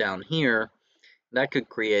takes down here. That could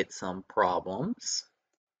create some problems.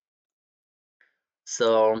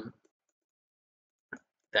 So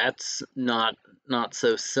that's not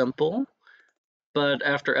so simple. But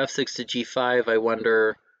after f6 to g5, I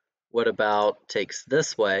wonder what about takes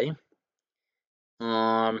this way,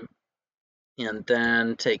 and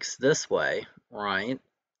then takes this way, right?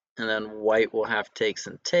 And then white will have takes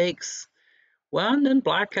and takes. Well, and then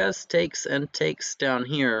black has takes and takes down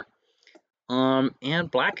here.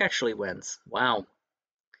 And black actually wins. Wow.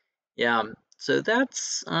 Yeah. So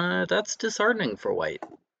that's disheartening for white.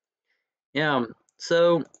 Yeah.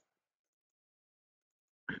 So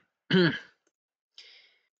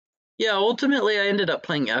yeah, ultimately I ended up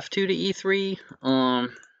playing f2 to e3,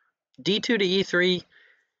 d2 to e3.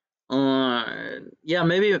 Yeah,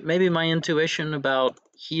 maybe my intuition about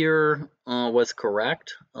here was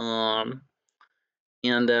correct.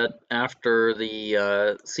 And that after the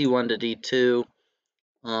c1 to d2,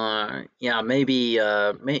 yeah, maybe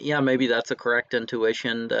that's a correct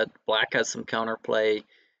intuition that black has some counterplay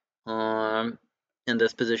in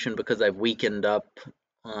this position because I've weakened up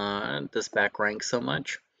this back rank so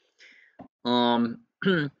much.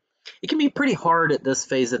 It can be pretty hard at this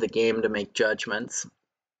phase of the game to make judgments.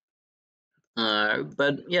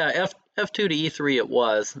 But yeah, f2 to e3 it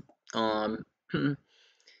was.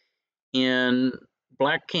 And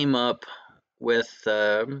black came up with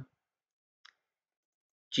g7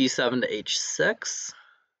 to h6.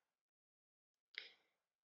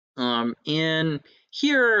 And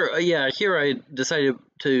here, here I decided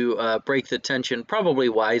to break the tension, probably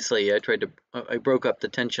wisely. I broke up the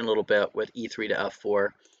tension a little bit with e3 to f4.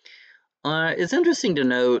 It's interesting to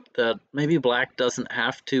note that maybe black doesn't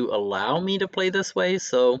have to allow me to play this way,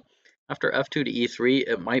 so after f2 to e3,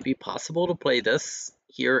 it might be possible to play this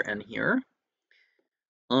here and here.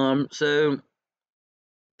 So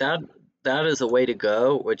that is a way to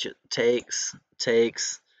go, which it takes,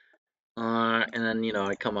 and then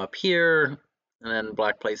I come up here, and then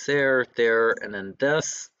black plays there, and then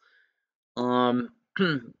this.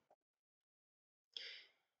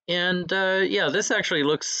 And yeah, this actually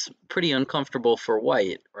looks pretty uncomfortable for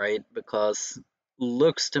white, right? Because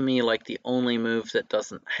looks to me like the only move that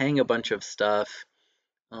doesn't hang a bunch of stuff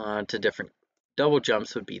to different double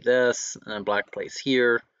jumps would be this, and then black plays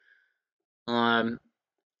here. And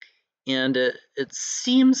it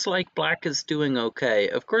seems like black is doing okay.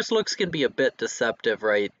 Of course, looks can be a bit deceptive,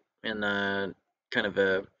 right? In a kind of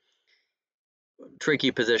a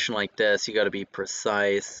tricky position like this, you got to be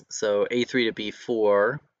precise. So a3 to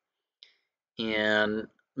b4. And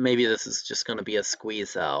maybe this is just going to be a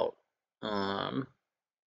squeeze out.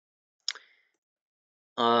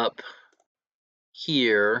 Up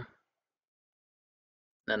here,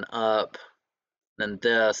 then up, then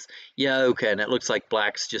this. Yeah, okay, and it looks like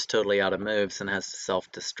black's just totally out of moves and has to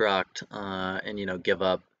self-destruct and give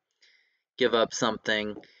up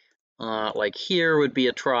something. Like here would be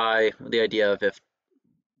a try. The idea of if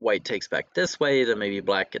white takes back this way, then maybe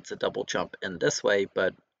black gets a double jump in this way,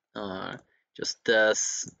 but just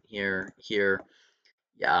this here,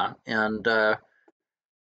 yeah, and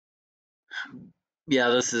yeah,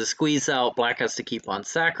 this is a squeeze out. Black has to keep on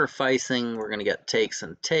sacrificing. We're going to get takes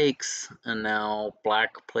and takes, and now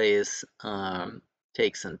black plays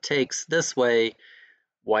takes and takes this way.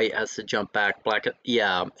 White has to jump back. Black,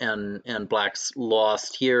 yeah, and black's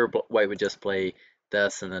lost here. White would just play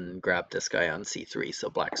this and then grab this guy on c3, so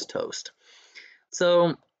black's toast.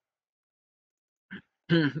 So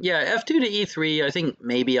yeah, f2 to e3. I think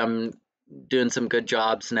maybe I'm doing some good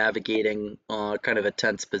jobs navigating kind of a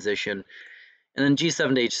tense position. And then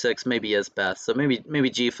g7 to h6 maybe is best. So maybe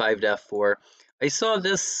g5 to f4. I saw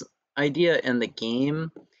this idea in the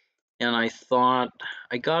game, and I thought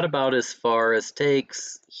I got about as far as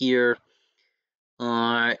takes here.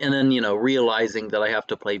 And then, realizing that I have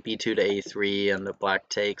to play b2 to a3 and the black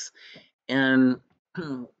takes. And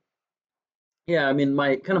yeah, I mean,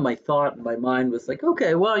 my thought in my mind was like,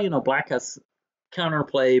 okay, well, black has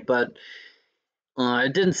counterplay, but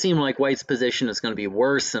it didn't seem like white's position is going to be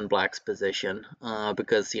worse than black's position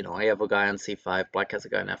because, I have a guy on c5, black has a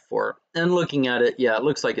guy on f4. And looking at it, yeah, it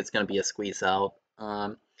looks like it's going to be a squeeze out.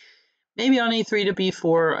 Maybe on a3 to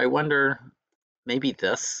b4, I wonder, maybe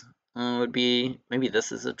this maybe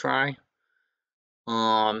this is a try.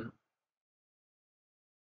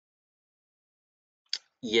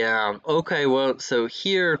 Yeah, okay, well, so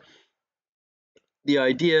here, the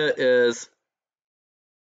idea is,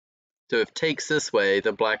 so if takes this way,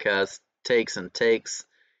 then black has takes and takes,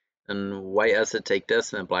 and white has to take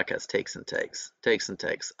this, and then black has takes and takes, takes and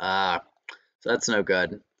takes. So that's no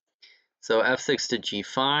good. So f6 to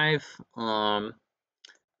g5,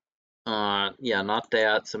 yeah, not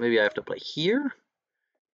that, so maybe I have to play here,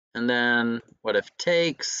 and then what if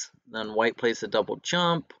takes, then white plays a double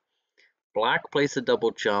jump, black plays a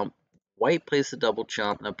double jump, white plays a double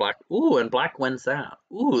jump, and black, and black wins that.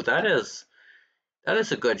 Ooh, that is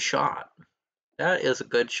a good shot. That is a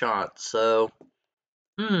good shot. So,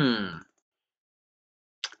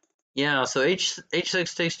 yeah, so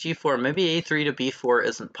h6 takes g4. Maybe a3 to b4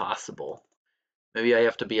 isn't possible. Maybe I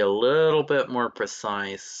have to be a little bit more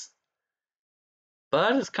precise.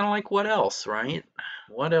 But it's kind of like, what else, right?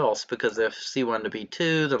 What else? Because if c1 to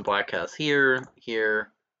b2, then black has here,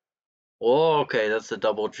 here. Oh, okay, that's a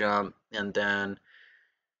double jump. And then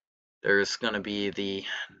there's going to be the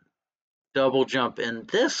double jump in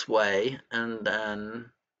this way, and then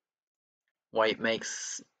white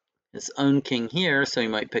makes his own king here, so he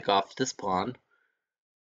might pick off this pawn.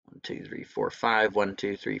 1, 2, 3, 4, 5. 1,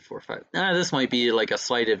 2, 3, 4, 5. This might be like a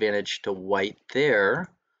slight advantage to white there.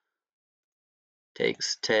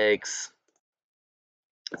 Takes, takes.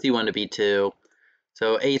 c1 to b2.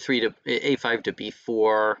 So a3 to a5 to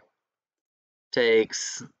b4.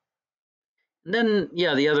 Takes. And then,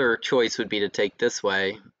 yeah, the other choice would be to take this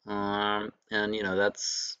way. And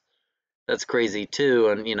that's crazy too.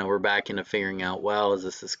 And we're back into figuring out, well, is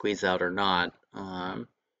this a squeeze out or not? And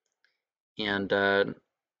I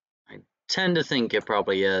tend to think it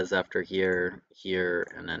probably is after here, here,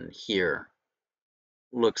 and then here.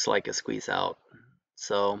 Looks like a squeeze out.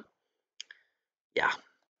 So, yeah.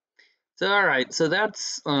 So, all right. So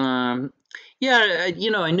that's, yeah,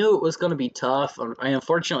 I knew it was going to be tough. I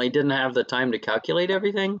unfortunately didn't have the time to calculate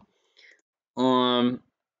everything. Yeah,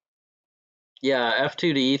 f2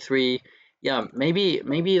 to e3. Yeah,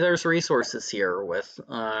 maybe there's resources here with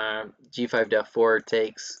g5 to f4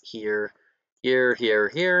 takes here, here, here,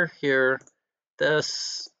 here, here,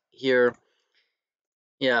 this, here.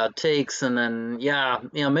 Yeah, takes, and then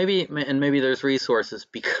maybe there's resources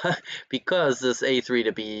because this a3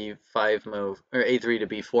 to b5 move or a3 to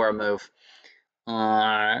b4 move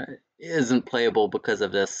isn't playable because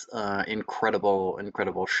of this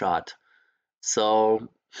incredible shot. So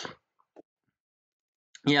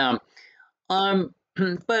yeah,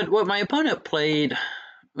 but what my opponent played,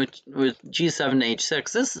 which was g7 to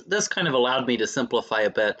h6, this kind of allowed me to simplify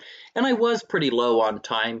a bit, and I was pretty low on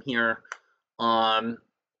time here.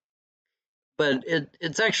 But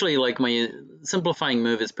it's actually like my simplifying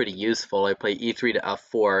move is pretty useful. I play e3 to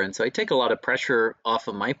f4, and so I take a lot of pressure off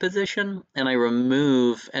of my position, and I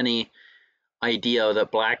remove any idea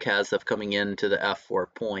that black has of coming into the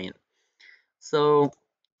f4 point. So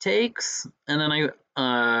takes, and then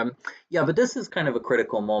yeah, but this is kind of a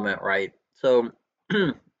critical moment, right? So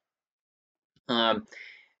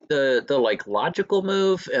the like logical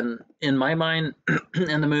move, and in my mind,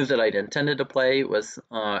 and the move that I'd intended to play was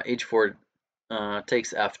h4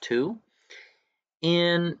 takes f2.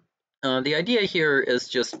 And the idea here is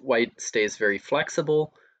just white stays very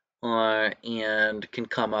flexible and can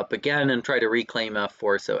come up again and try to reclaim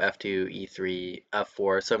f4, so f2, e3,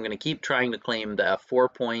 f4. So I'm going to keep trying to claim the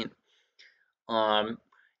f4 point. And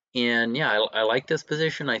yeah, I like this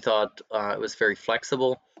position. I thought it was very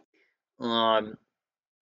flexible. And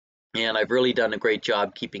I've really done a great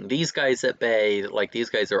job keeping these guys at bay. Like, these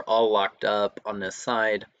guys are all locked up on this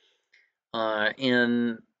side.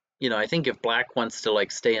 And I think if black wants to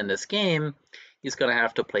like stay in this game, he's going to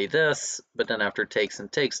have to play this. But then after takes and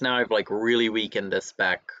takes, now I've like really weakened this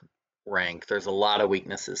back rank. There's a lot of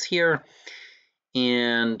weaknesses here,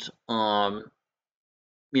 and my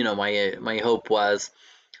hope was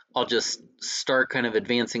I'll just start kind of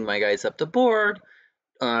advancing my guys up the board.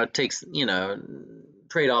 Takes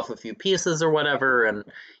trade off a few pieces or whatever, and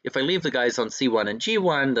if I leave the guys on c1 and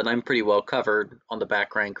g1, then I'm pretty well covered on the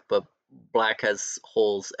back rank, but black has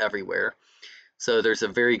holes everywhere. So there's a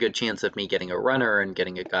very good chance of me getting a runner and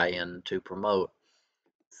getting a guy in to promote.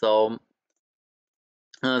 So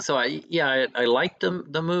I like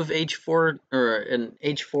the move h4 or an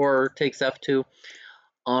h4 takes f2.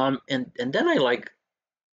 And then I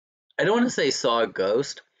don't want to say saw a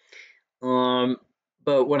ghost.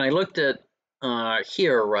 But when I looked at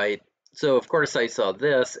here, right, so of course I saw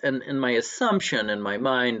this, and my assumption in my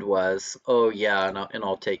mind was, oh yeah, and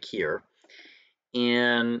I'll take here.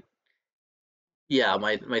 And yeah,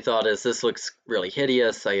 my thought is this looks really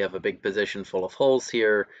hideous. I have a big position full of holes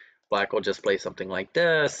here. Black will just play something like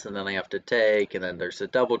this, and then I have to take, and then there's a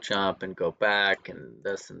double jump and go back, and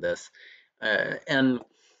this and this. And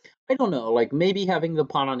I don't know, like maybe having the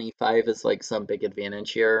pawn on e5 is like some big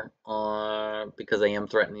advantage here, because I am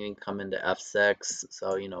threatening to come into f6.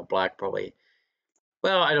 So, you know, black probably,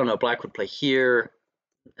 well, I don't know, black would play here,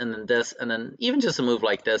 and then this, and then even just a move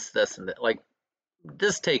like this, and that, like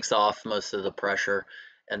this takes off most of the pressure,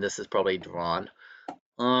 and this is probably drawn.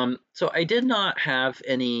 So I did not have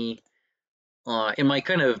any, in my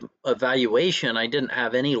kind of evaluation, I didn't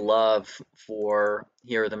have any love for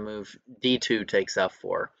here the move d2 takes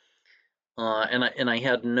f4. And I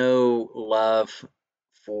had no love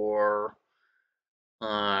for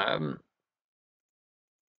um,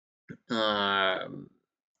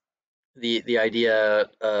 the idea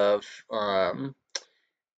of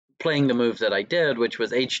playing the move that I did, which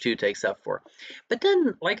was h2 takes f4. But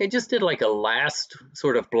then, like, I just did like a last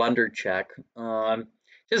sort of blunder check.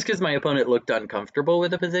 Just because my opponent looked uncomfortable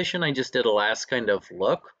with the position, I just did a last kind of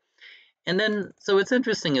look. And then, so what's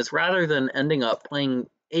interesting is rather than ending up playing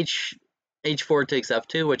h4 takes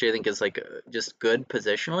f2, which I think is like just good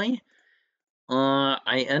positionally,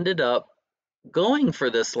 I ended up going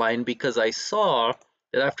for this line because I saw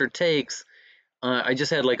that after takes, I just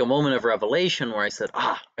had like a moment of revelation where I said,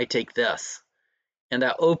 I take this. And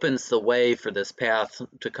that opens the way for this path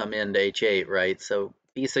to come into h8, right? So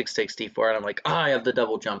b6 takes d4, and I'm like, I have the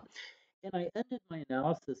double jump. And I ended my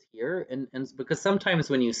analysis here, and because sometimes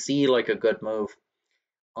when you see like a good move,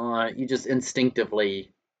 you just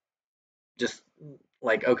instinctively just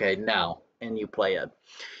like, okay, now, and you play it.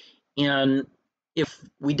 And if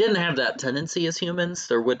we didn't have that tendency as humans,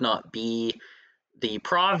 there would not be the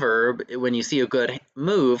proverb, when you see a good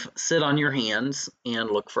move, sit on your hands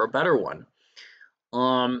and look for a better one.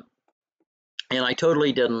 And I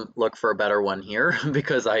totally didn't look for a better one here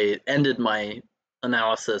because I ended my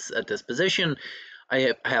analysis at this position.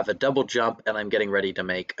 I have a double jump and I'm getting ready to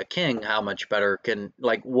make a king. How much better can,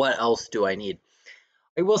 like, what else do I need?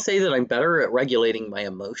 I will say that I'm better at regulating my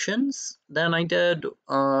emotions than I did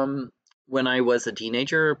when I was a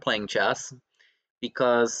teenager playing chess,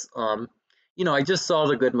 because you know, I just saw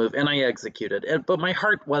the good move and I executed it, but my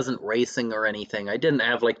heart wasn't racing or anything. I didn't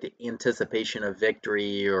have like the anticipation of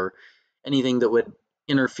victory or anything that would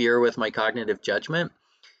interfere with my cognitive judgment.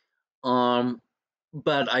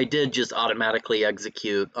 But I did just automatically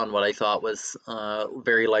execute on what I thought was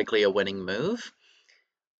very likely a winning move.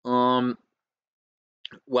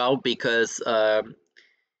 Well, because I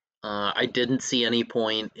didn't see any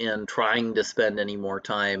point in trying to spend any more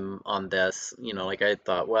time on this. You know, like I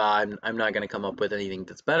thought, well, I'm not going to come up with anything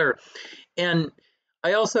that's better. And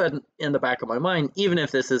I also had in the back of my mind, even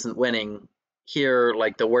if this isn't winning here,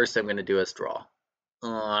 like the worst I'm going to do is draw,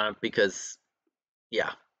 because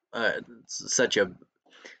yeah, this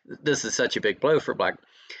is such a big blow for black.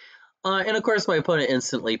 And of course, my opponent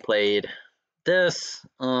instantly played this.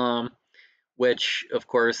 Which of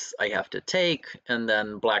course I have to take, and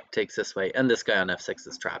then black takes this way, and this guy on f6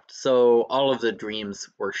 is trapped. So all of the dreams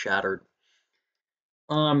were shattered.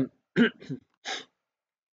 But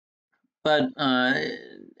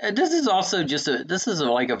this is also just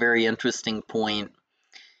like a very interesting point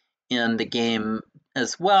in the game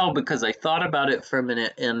as well, because I thought about it for a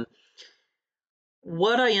minute, and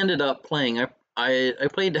what I ended up playing, I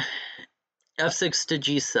played f6 to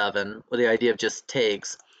g7 with the idea of just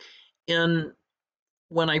takes, and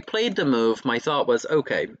when I played the move, my thought was,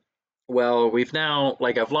 okay, well, we've now,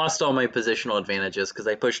 like, I've lost all my positional advantages because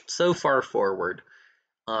I pushed so far forward.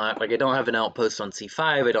 Like, I don't have an outpost on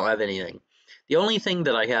c5, I don't have anything. The only thing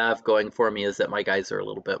that I have going for me is that my guys are a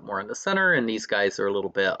little bit more in the center, and these guys are a little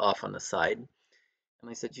bit off on the side. And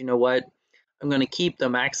I said, you know what? I'm going to keep the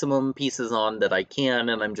maximum pieces on that I can,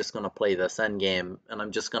 and I'm just going to play this endgame, and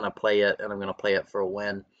I'm just going to play it, and I'm going to play it for a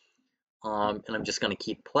win. And I'm just going to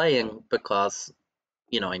keep playing because,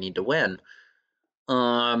 you know, I need to win.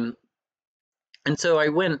 And so I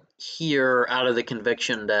went here out of the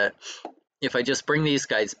conviction that if I just bring these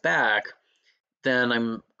guys back, then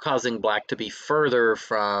I'm causing black to be further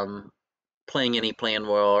from playing any plan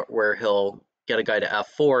where he'll get a guy to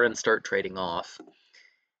f4 and start trading off.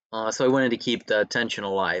 So I wanted to keep the tension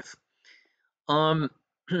alive.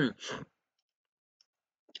 The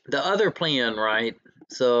other plan, right?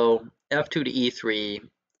 So f2 to e3,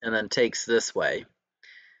 and then takes this way,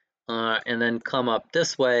 and then come up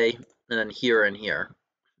this way, and then here and here.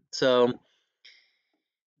 So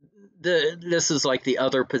this is like the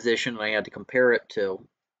other position I had to compare it to.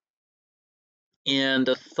 And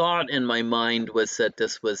the thought in my mind was that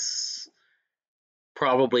this was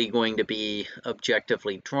probably going to be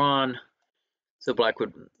objectively drawn. So black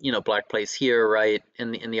would, black plays here, right?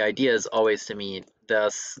 And the idea is always to meet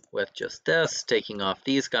this with just this, taking off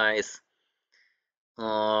these guys.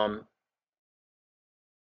 But,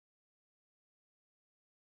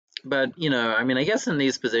 I mean, I guess in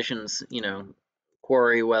these positions,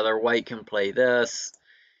 query whether white can play this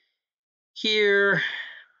here.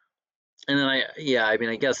 And then I mean,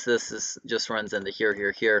 I guess this is just runs into here,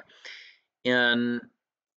 here, here. And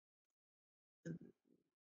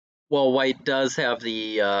while white does have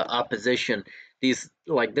the opposition, these,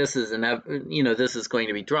 like, this is this is going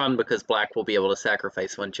to be drawn because black will be able to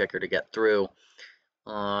sacrifice one checker to get through.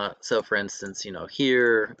 So for instance,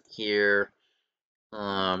 here, here,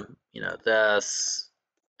 this,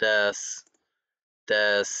 this,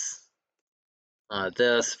 this,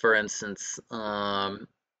 for instance, and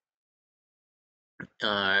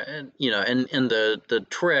the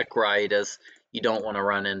trick, right, is you don't want to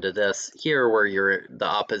run into this here where the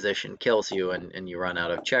opposition kills you and you run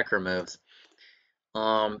out of checker moves.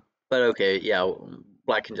 But okay, yeah,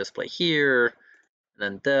 black can just play here, and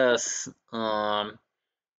then this, and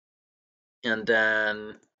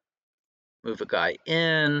then move a guy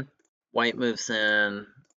in, white moves in,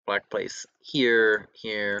 black plays here,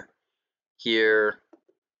 here, here,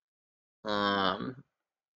 and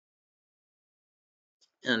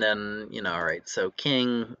then, all right, so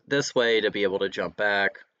king this way to be able to jump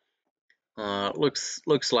back. Looks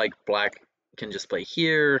like black can just play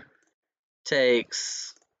here,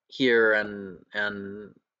 takes here,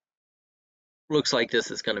 and looks like this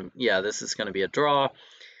is gonna be a draw,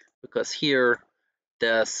 because here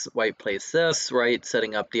this, white plays this, right,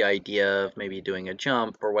 setting up the idea of maybe doing a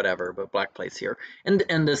jump or whatever, but black plays here, and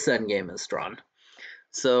this endgame is drawn.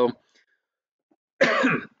 So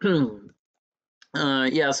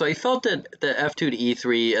yeah, so I felt that the f2 to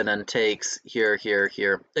e3 and then takes here, here,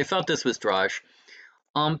 here, I felt this was drawish.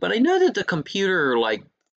 But I know that the computer, like,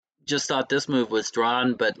 just thought this move was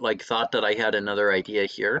drawn, but, like, thought that I had another idea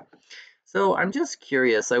here. So I'm just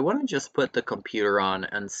curious. I want to just put the computer on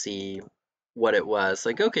and see what it was.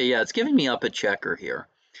 Like, okay, yeah, it's giving me up a checker here.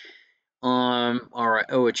 All right.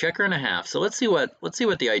 Oh, a checker and a half. So let's see what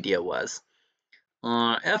the idea was.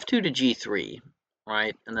 f2 to g3,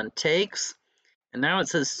 right? And then takes, and now it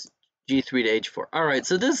says g3 to h4. All right.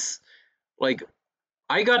 So this, like,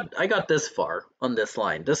 I got this far on this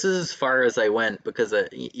line. This is as far as I went because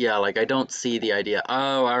yeah, like, I don't see the idea.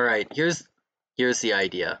 Oh, all right. Here's the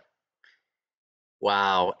idea.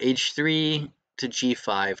 Wow, h3 to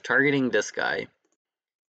g5, targeting this guy.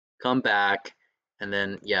 Come back, and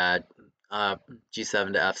then yeah,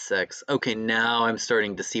 g7 to f6. Okay, now I'm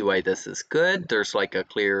starting to see why this is good. There's like a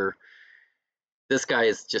clear. This guy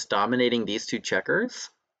is just dominating these two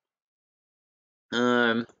checkers.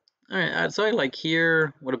 All right, so I like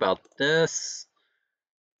here. What about this?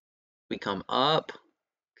 We come up.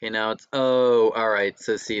 Okay, now it's, oh, all right.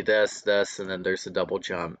 So see this, and then there's a double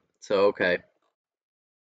jump. So okay.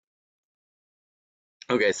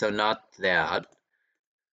 Okay, so not that.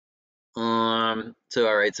 So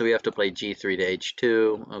all right, so we have to play g3 to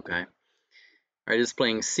h2. Okay. All right, it's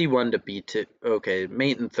playing c1 to b2. Okay,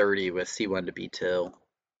 mate in 30 with c1 to b2.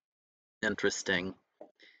 Interesting.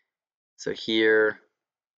 So here,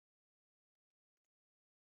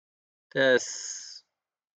 this,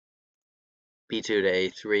 b2 to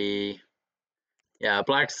a3. Yeah,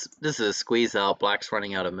 this is a squeeze out. Black's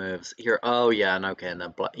running out of moves. Here, oh yeah, and okay, and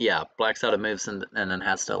then yeah, black's out of moves and then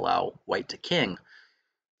has to allow white to king.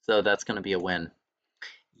 So that's going to be a win.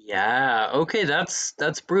 Yeah, okay, that's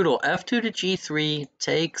brutal. f2 to g3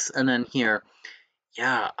 takes, and then here.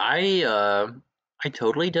 Yeah, I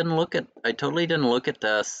totally didn't look at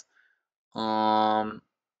this. Boom.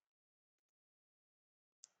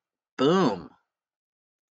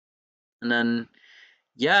 And then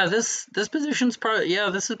yeah, this position's probably, yeah,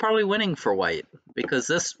 this is probably winning for white because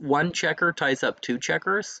this one checker ties up two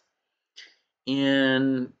checkers,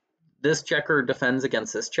 and this checker defends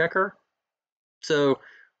against this checker. So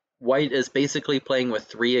white is basically playing with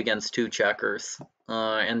 3 against 2 checkers,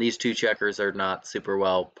 and these 2 checkers are not super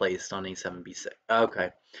well placed on e7, b6. Okay,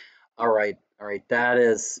 all right, that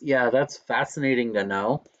is, yeah, that's fascinating to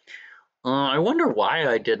know. I wonder why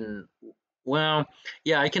I didn't. Well,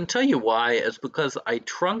 yeah, I can tell you why. It's because I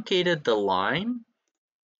truncated the line.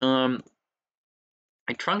 Um,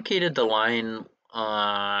 I truncated the line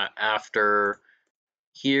after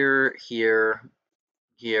here, here,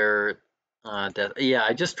 here. Yeah,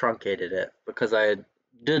 I just truncated it because I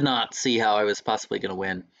did not see how I was possibly going to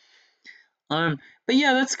win. But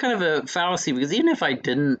yeah, that's kind of a fallacy because even if I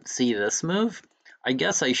didn't see this move, I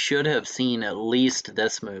guess I should have seen at least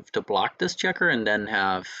this move to block this checker and then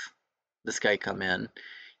have this guy come in.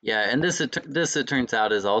 Yeah, and this it turns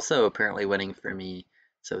out is also apparently winning for me.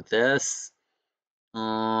 So this,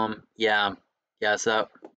 yeah, yeah, so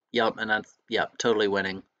yep, and that's yep, totally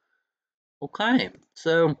winning. Okay,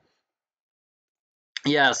 so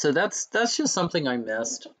yeah, so that's just something I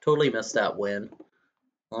missed. Totally missed that win.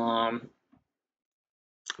 Um,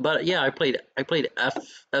 but yeah, I played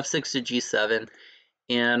f6 to g7,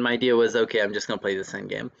 and my idea was okay. I'm just gonna play this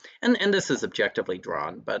endgame, and this is objectively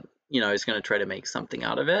drawn, but you know I was gonna try to make something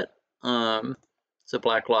out of it. So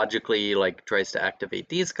black logically like tries to activate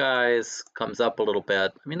these guys, comes up a little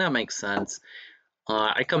bit. I mean that makes sense.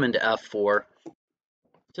 I come into f4,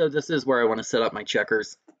 so this is where I want to set up my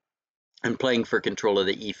checkers. I'm playing for control of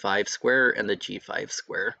the e5 square and the g5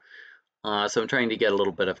 square. So I'm trying to get a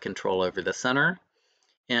little bit of control over the center.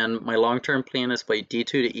 And my long-term plan is play d2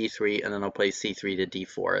 to e3, and then I'll play c3 to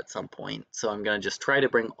d4 at some point. So I'm going to just try to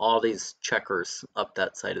bring all these checkers up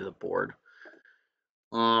that side of the board.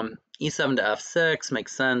 E7 to f6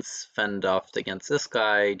 makes sense. Fend off against this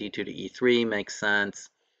guy. d2 to e3 makes sense.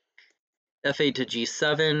 f8 to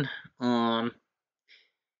g7.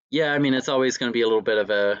 Yeah, I mean, it's always going to be a little bit of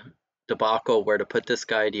a debacle where to put this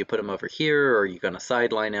guy. Do you put him over here, or are you going to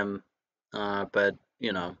sideline him? But,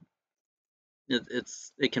 you know,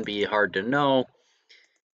 it can be hard to know.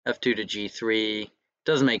 f2 to g3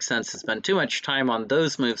 doesn't make sense to spend too much time on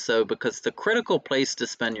those moves, though, because the critical place to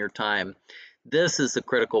spend your time, this is the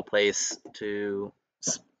critical place to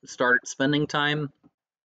start spending time,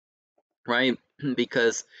 right?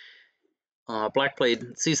 Because black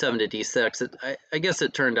played c7 to d6. I guess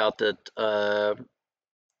it turned out that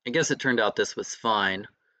this was fine.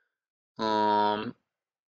 And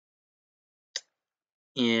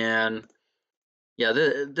yeah,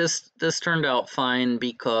 this turned out fine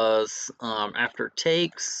because after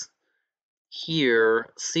takes here,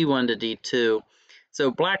 c1 to d2.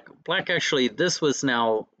 So black actually, this was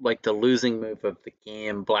now like the losing move of the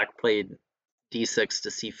game. Black played d6 to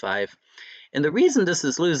c5. And the reason this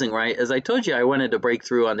is losing, right, is I told you I wanted to break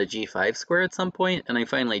through on the g5 square at some point, and I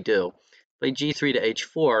finally do. Play g3 to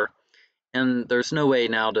h4, and there's no way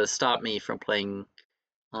now to stop me from playing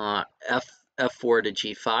f4 to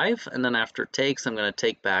g5, and then after takes, I'm going to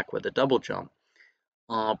take back with a double jump.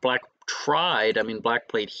 Black tried, I mean, black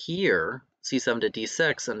played here, c7 to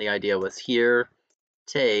d6, and the idea was here,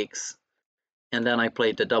 takes, and then I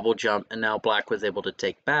played the double jump, and now black was able to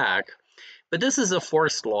take back. But this is a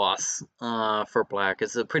forced loss for black.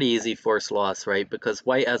 It's a pretty easy forced loss, right? Because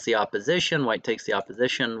white has the opposition, white takes the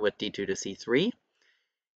opposition with d2 to c3.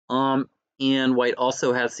 And white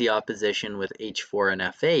also has the opposition with h4 and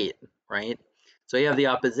f8, right? So you have the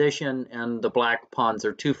opposition, and the black pawns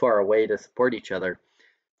are too far away to support each other.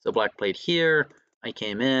 So black played here, I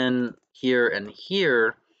came in, here, and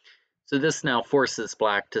here. So this now forces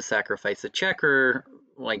black to sacrifice a checker,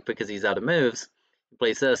 like because he's out of moves. He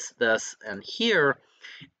plays this, this, and here.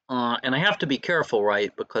 And I have to be careful,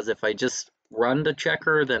 right? Because if I just run the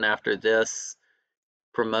checker, then after this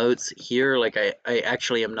promotes here, like I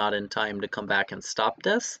actually am not in time to come back and stop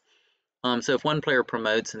this. So if one player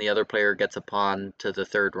promotes and the other player gets a pawn to the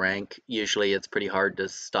third rank, usually it's pretty hard to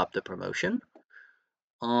stop the promotion.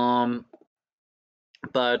 But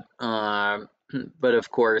of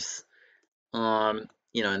course,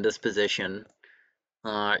 you know, in this position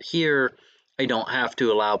here, I don't have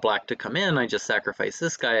to allow black to come in. I just sacrifice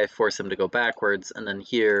this guy. I force him to go backwards, and then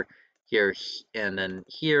here, here, and then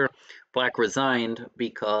here. Black resigned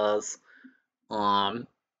because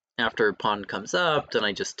after pawn comes up, then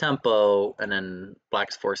I just tempo, and then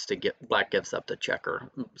black's forced to get, black gives up the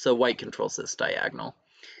checker. So white controls this diagonal.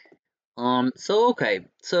 So okay,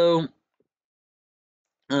 so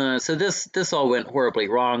this all went horribly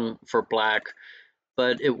wrong for black,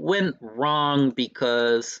 but it went wrong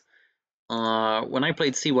because when I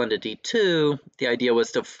played c1 to d2, the idea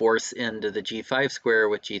was to force into the g5 square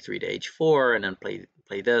with g3 to h4, and then play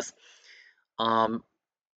this.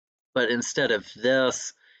 But instead of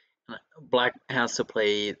this, black has to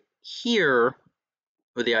play here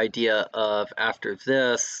with the idea of after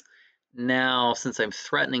this. Now, since I'm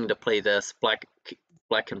threatening to play this, black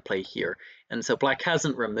black can play here. And so black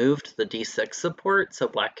hasn't removed the d6 support, so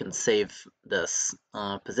black can save this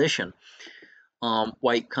position.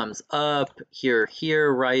 White comes up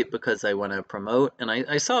here, right, because I want to promote. And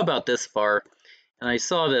I saw about this far, and I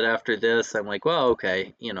saw that after this, I'm like, well,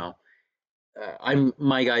 okay, you know,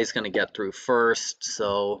 my guy's going to get through first,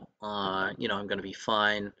 so you know, I'm going to be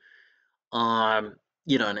fine.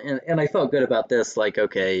 You know, and I felt good about this, like,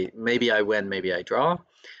 okay, maybe I win, maybe I draw.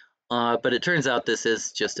 But it turns out this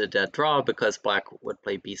is just a dead draw because black would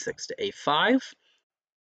play b6 to a5.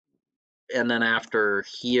 And then after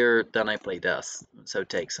here, then I play this. So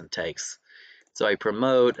takes and takes. So I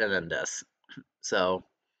promote and then this. So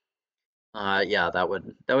yeah, that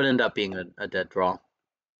would end up being a dead draw.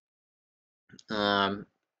 And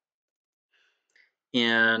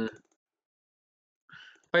if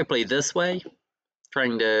I play this way,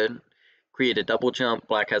 trying to create a double jump,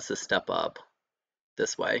 black has to step up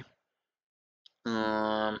this way.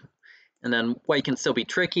 And then white can still be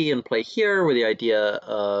tricky and play here with the idea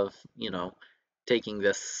of, you know, taking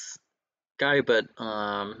this guy, but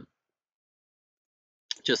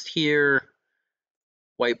just here,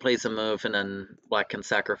 white plays a move, and then black can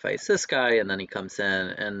sacrifice this guy, and then he comes in,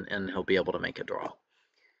 and he'll be able to make a draw.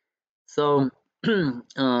 So, yeah,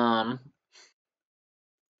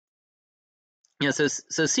 so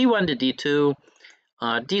c1 to d2,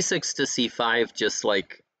 d6 to c5 just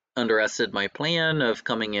like underestimated my plan of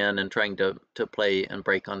coming in and trying to play and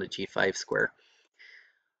break on the g5 square.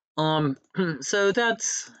 So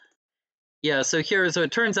that's, yeah, so here, so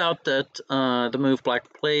it turns out that the move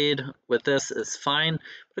black played with this is fine,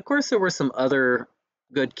 but of course there were some other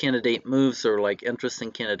good candidate moves or like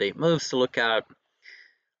interesting candidate moves to look at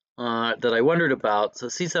that I wondered about. So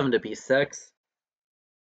c7 to b6,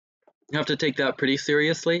 you have to take that pretty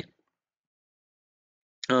seriously.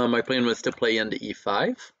 My plan was to play into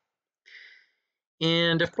e5.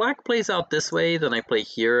 And if black plays out this way, then I play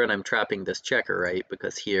here and I'm trapping this checker, right?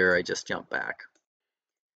 Because here I just jump back.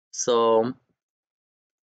 So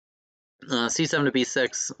c7 to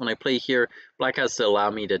b6, when I play here, black has to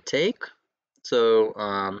allow me to take.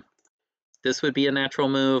 So this would be a natural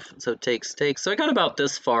move. So takes. So I got about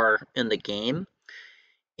this far in the game.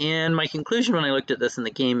 And my conclusion when I looked at this in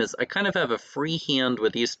the game is I kind of have a free hand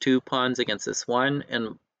with these two pawns against this one.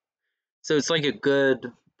 And so it's like a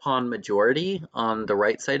good pawn majority on the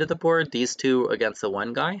right side of the board, these two against the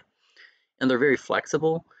one guy. And they're very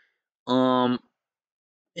flexible. And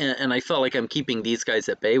I felt like I'm keeping these guys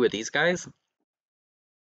at bay with these guys.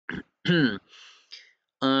 And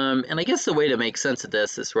I guess the way to make sense of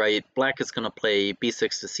this is, right, black is going to play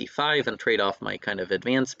b6 to c5 and trade off my kind of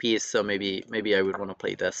advanced piece, so maybe I would want to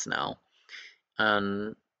play this now.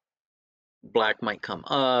 And black might come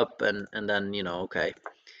up, and then, you know, okay.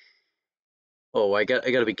 Oh, I got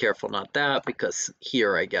to be careful, not that, because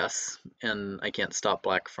here, I guess, and I can't stop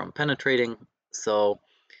black from penetrating, so,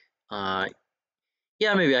 yeah,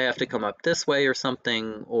 maybe I have to come up this way or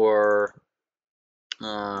something, or,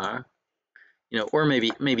 you know, or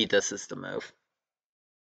maybe this is the move.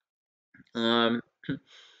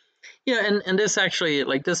 Yeah, and this actually,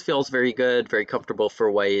 like, this feels very good, very comfortable for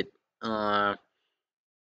white. You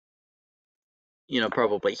know,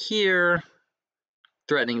 probably here,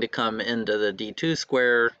 threatening to come into the d2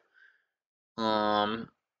 square.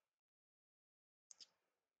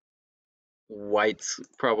 White's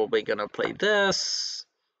probably gonna play this.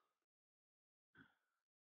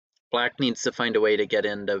 Black needs to find a way to get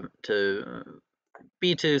into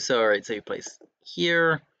b2, so all right, so he plays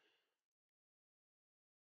here.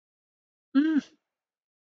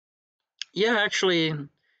 Yeah, actually,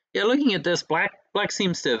 yeah, looking at this, black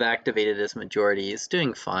seems to have activated his majority. He's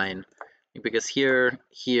doing fine, because here,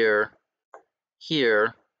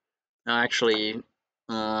 actually,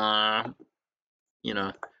 you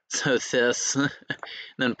know, so this,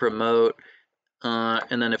 then promote,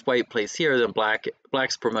 and then if white plays here, then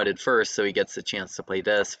black's promoted first, so he gets the chance to play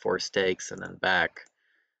this, force takes, and then back.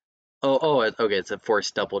 Okay, it's a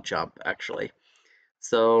forced double jump, actually.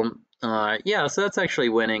 So, yeah, so that's actually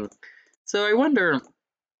winning. So I wonder,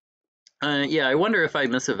 yeah, I wonder if I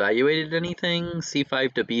misevaluated anything.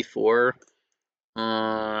 c5 to b4,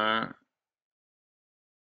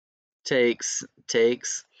 takes.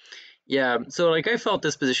 Yeah, so like I felt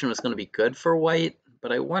this position was going to be good for white,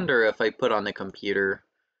 but I wonder if I put on the computer.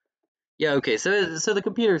 Yeah, okay, so the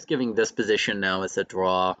computer is giving this position now as a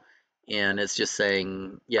draw, and it's just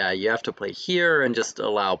saying, yeah, you have to play here and just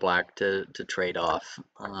allow black to trade off.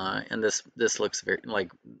 And this looks very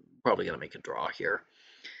like probably gonna make a draw here.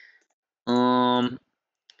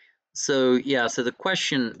 So yeah, so the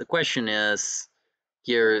question is,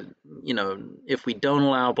 here, you know, if we don't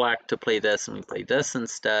allow black to play this and we play this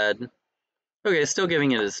instead, okay, still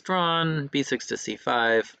giving it as drawn, b6 to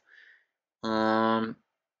c5.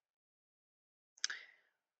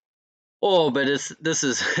 Oh, but this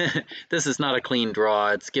is this is not a clean draw.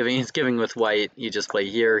 It's giving with white. You just play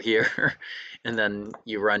here, here, and then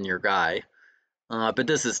you run your guy. But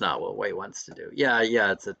this is not what white wants to do. Yeah,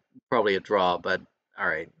 it's probably a draw, but all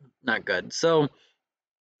right, not good. So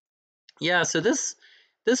yeah, so this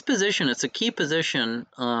position, it's a key position.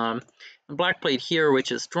 Black played here,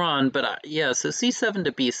 which is drawn, but yeah, so c7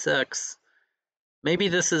 to b6. Maybe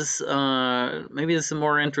this is a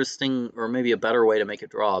more interesting, or maybe a better way to make a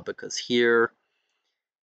draw, because here,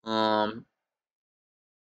 yeah,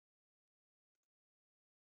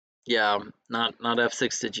 not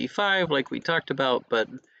f6 to g5 like we talked about, but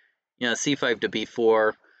yeah, c5 to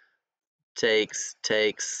b4 takes.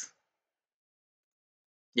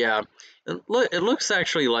 Yeah, it looks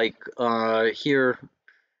actually like here.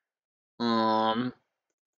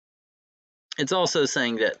 It's also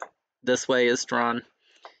saying that this way is drawn.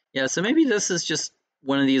 Yeah, so maybe this is just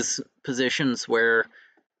one of these positions where,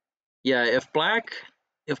 yeah, if black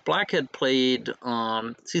had played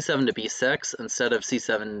c7 to b6 instead of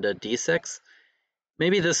c7 to d6,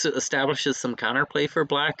 maybe this establishes some counterplay for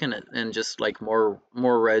black, and just like more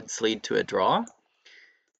reds lead to a draw.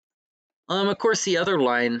 Of course, the other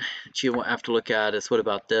line that you have to look at is, what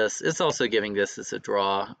about this? It's also giving this as a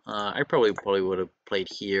draw. I probably would have played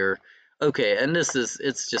here. Okay, and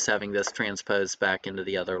it's just having this transposed back into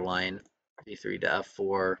the other line, d3 to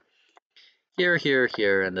f4, here,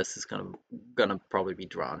 here, and this is gonna probably be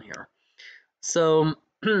drawn here. So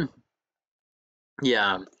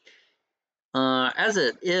yeah, as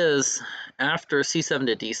it is, after c7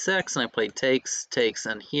 to d6, and I played takes,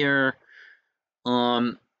 and here,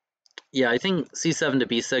 yeah, I think c7 to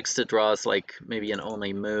b6 to draw is like maybe an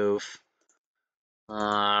only move.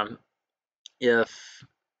 If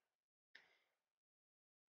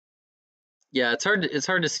yeah, it's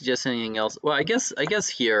hard to suggest anything else. Well, I guess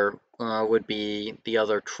here would be the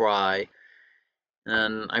other try,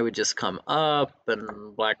 and I would just come up,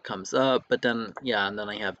 and black comes up, but then yeah, and then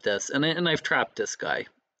I have this, and I've trapped this guy,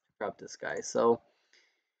 So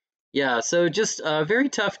yeah, so just a very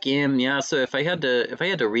tough game. Yeah, so if I had to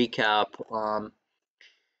recap,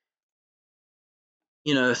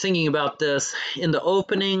 you know, thinking about this, in the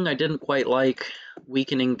opening, I didn't quite like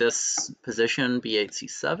weakening this position, b8,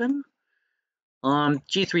 c7. G3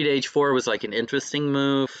 to h4 was like an interesting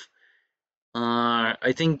move. I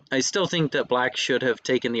still think that black should have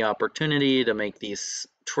taken the opportunity to make these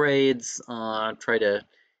trades, try to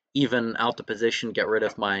even out the position, get rid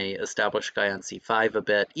of my established guy on c5 a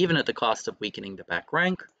bit, even at the cost of weakening the back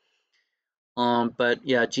rank. But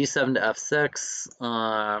yeah, g7 to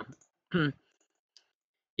f6.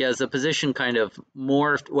 Yeah, the position kind of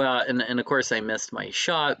morphed. Well, and of course I missed my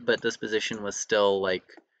shot, but this position was still like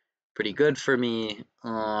pretty good for me.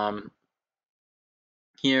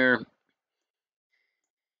 Here,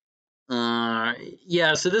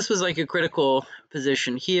 yeah, so this was like a critical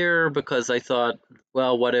position here, because I thought,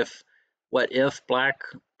 well, what if black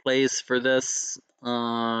plays for this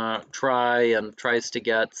try and tries to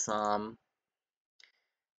get some,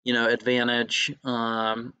 you know, advantage,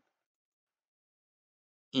 and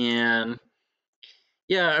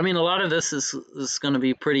yeah, I mean, a lot of this is going to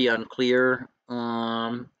be pretty unclear.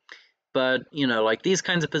 But you know, like these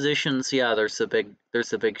kinds of positions, yeah, there's a big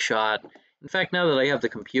shot. In fact, now that I have the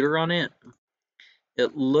computer on it,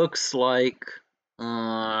 it looks like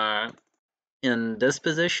in this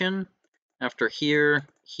position, after here,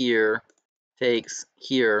 takes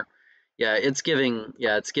here, yeah, it's giving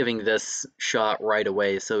this shot right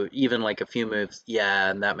away. So even like a few moves, yeah,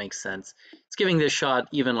 and that makes sense. It's giving this shot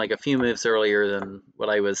even like a few moves earlier than what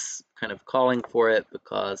I was kind of calling for it,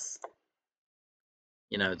 because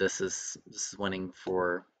you know, this is winning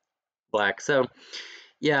for black. So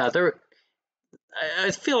yeah,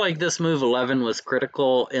 I feel like this move 11 was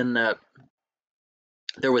critical in that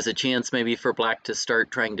there was a chance maybe for black to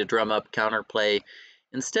start trying to drum up counterplay.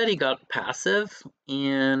 Instead, he got passive,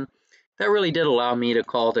 and that really did allow me to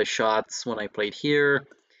call the shots when I played here.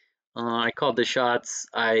 I called the shots.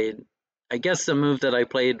 I guess the move that I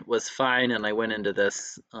played was fine, and I went into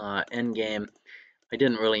this end game. I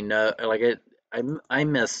didn't really know, like I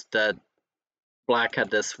missed that black had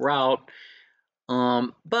this route.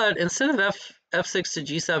 But instead of f6 to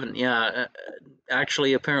g7, yeah,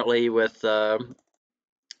 actually apparently with not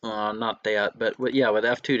that, but yeah, with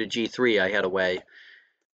f2 to g3, I had a way.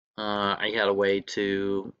 I had a way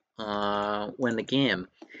to win the game.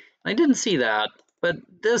 I didn't see that, but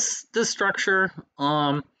this structure,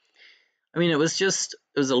 I mean, it was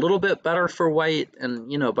a little bit better for white, and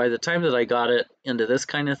by the time that I got it into this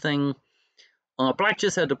kind of thing, black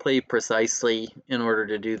just had to play precisely in order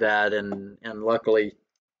to do that, and luckily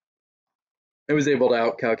I was able to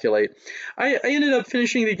outcalculate. I ended up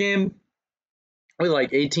finishing the game with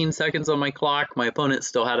like 18 seconds on my clock. My opponent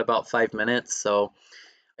still had about 5 minutes, so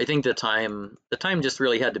I think the time just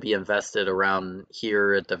really had to be invested around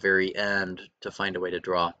here at the very end to find a way to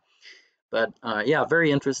draw. But yeah,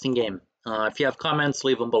 very interesting game. If you have comments,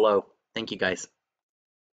 leave them below. Thank you guys.